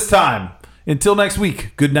realsies this time. Until next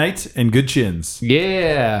week, good night and good chins.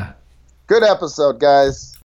 Yeah. Good episode, guys.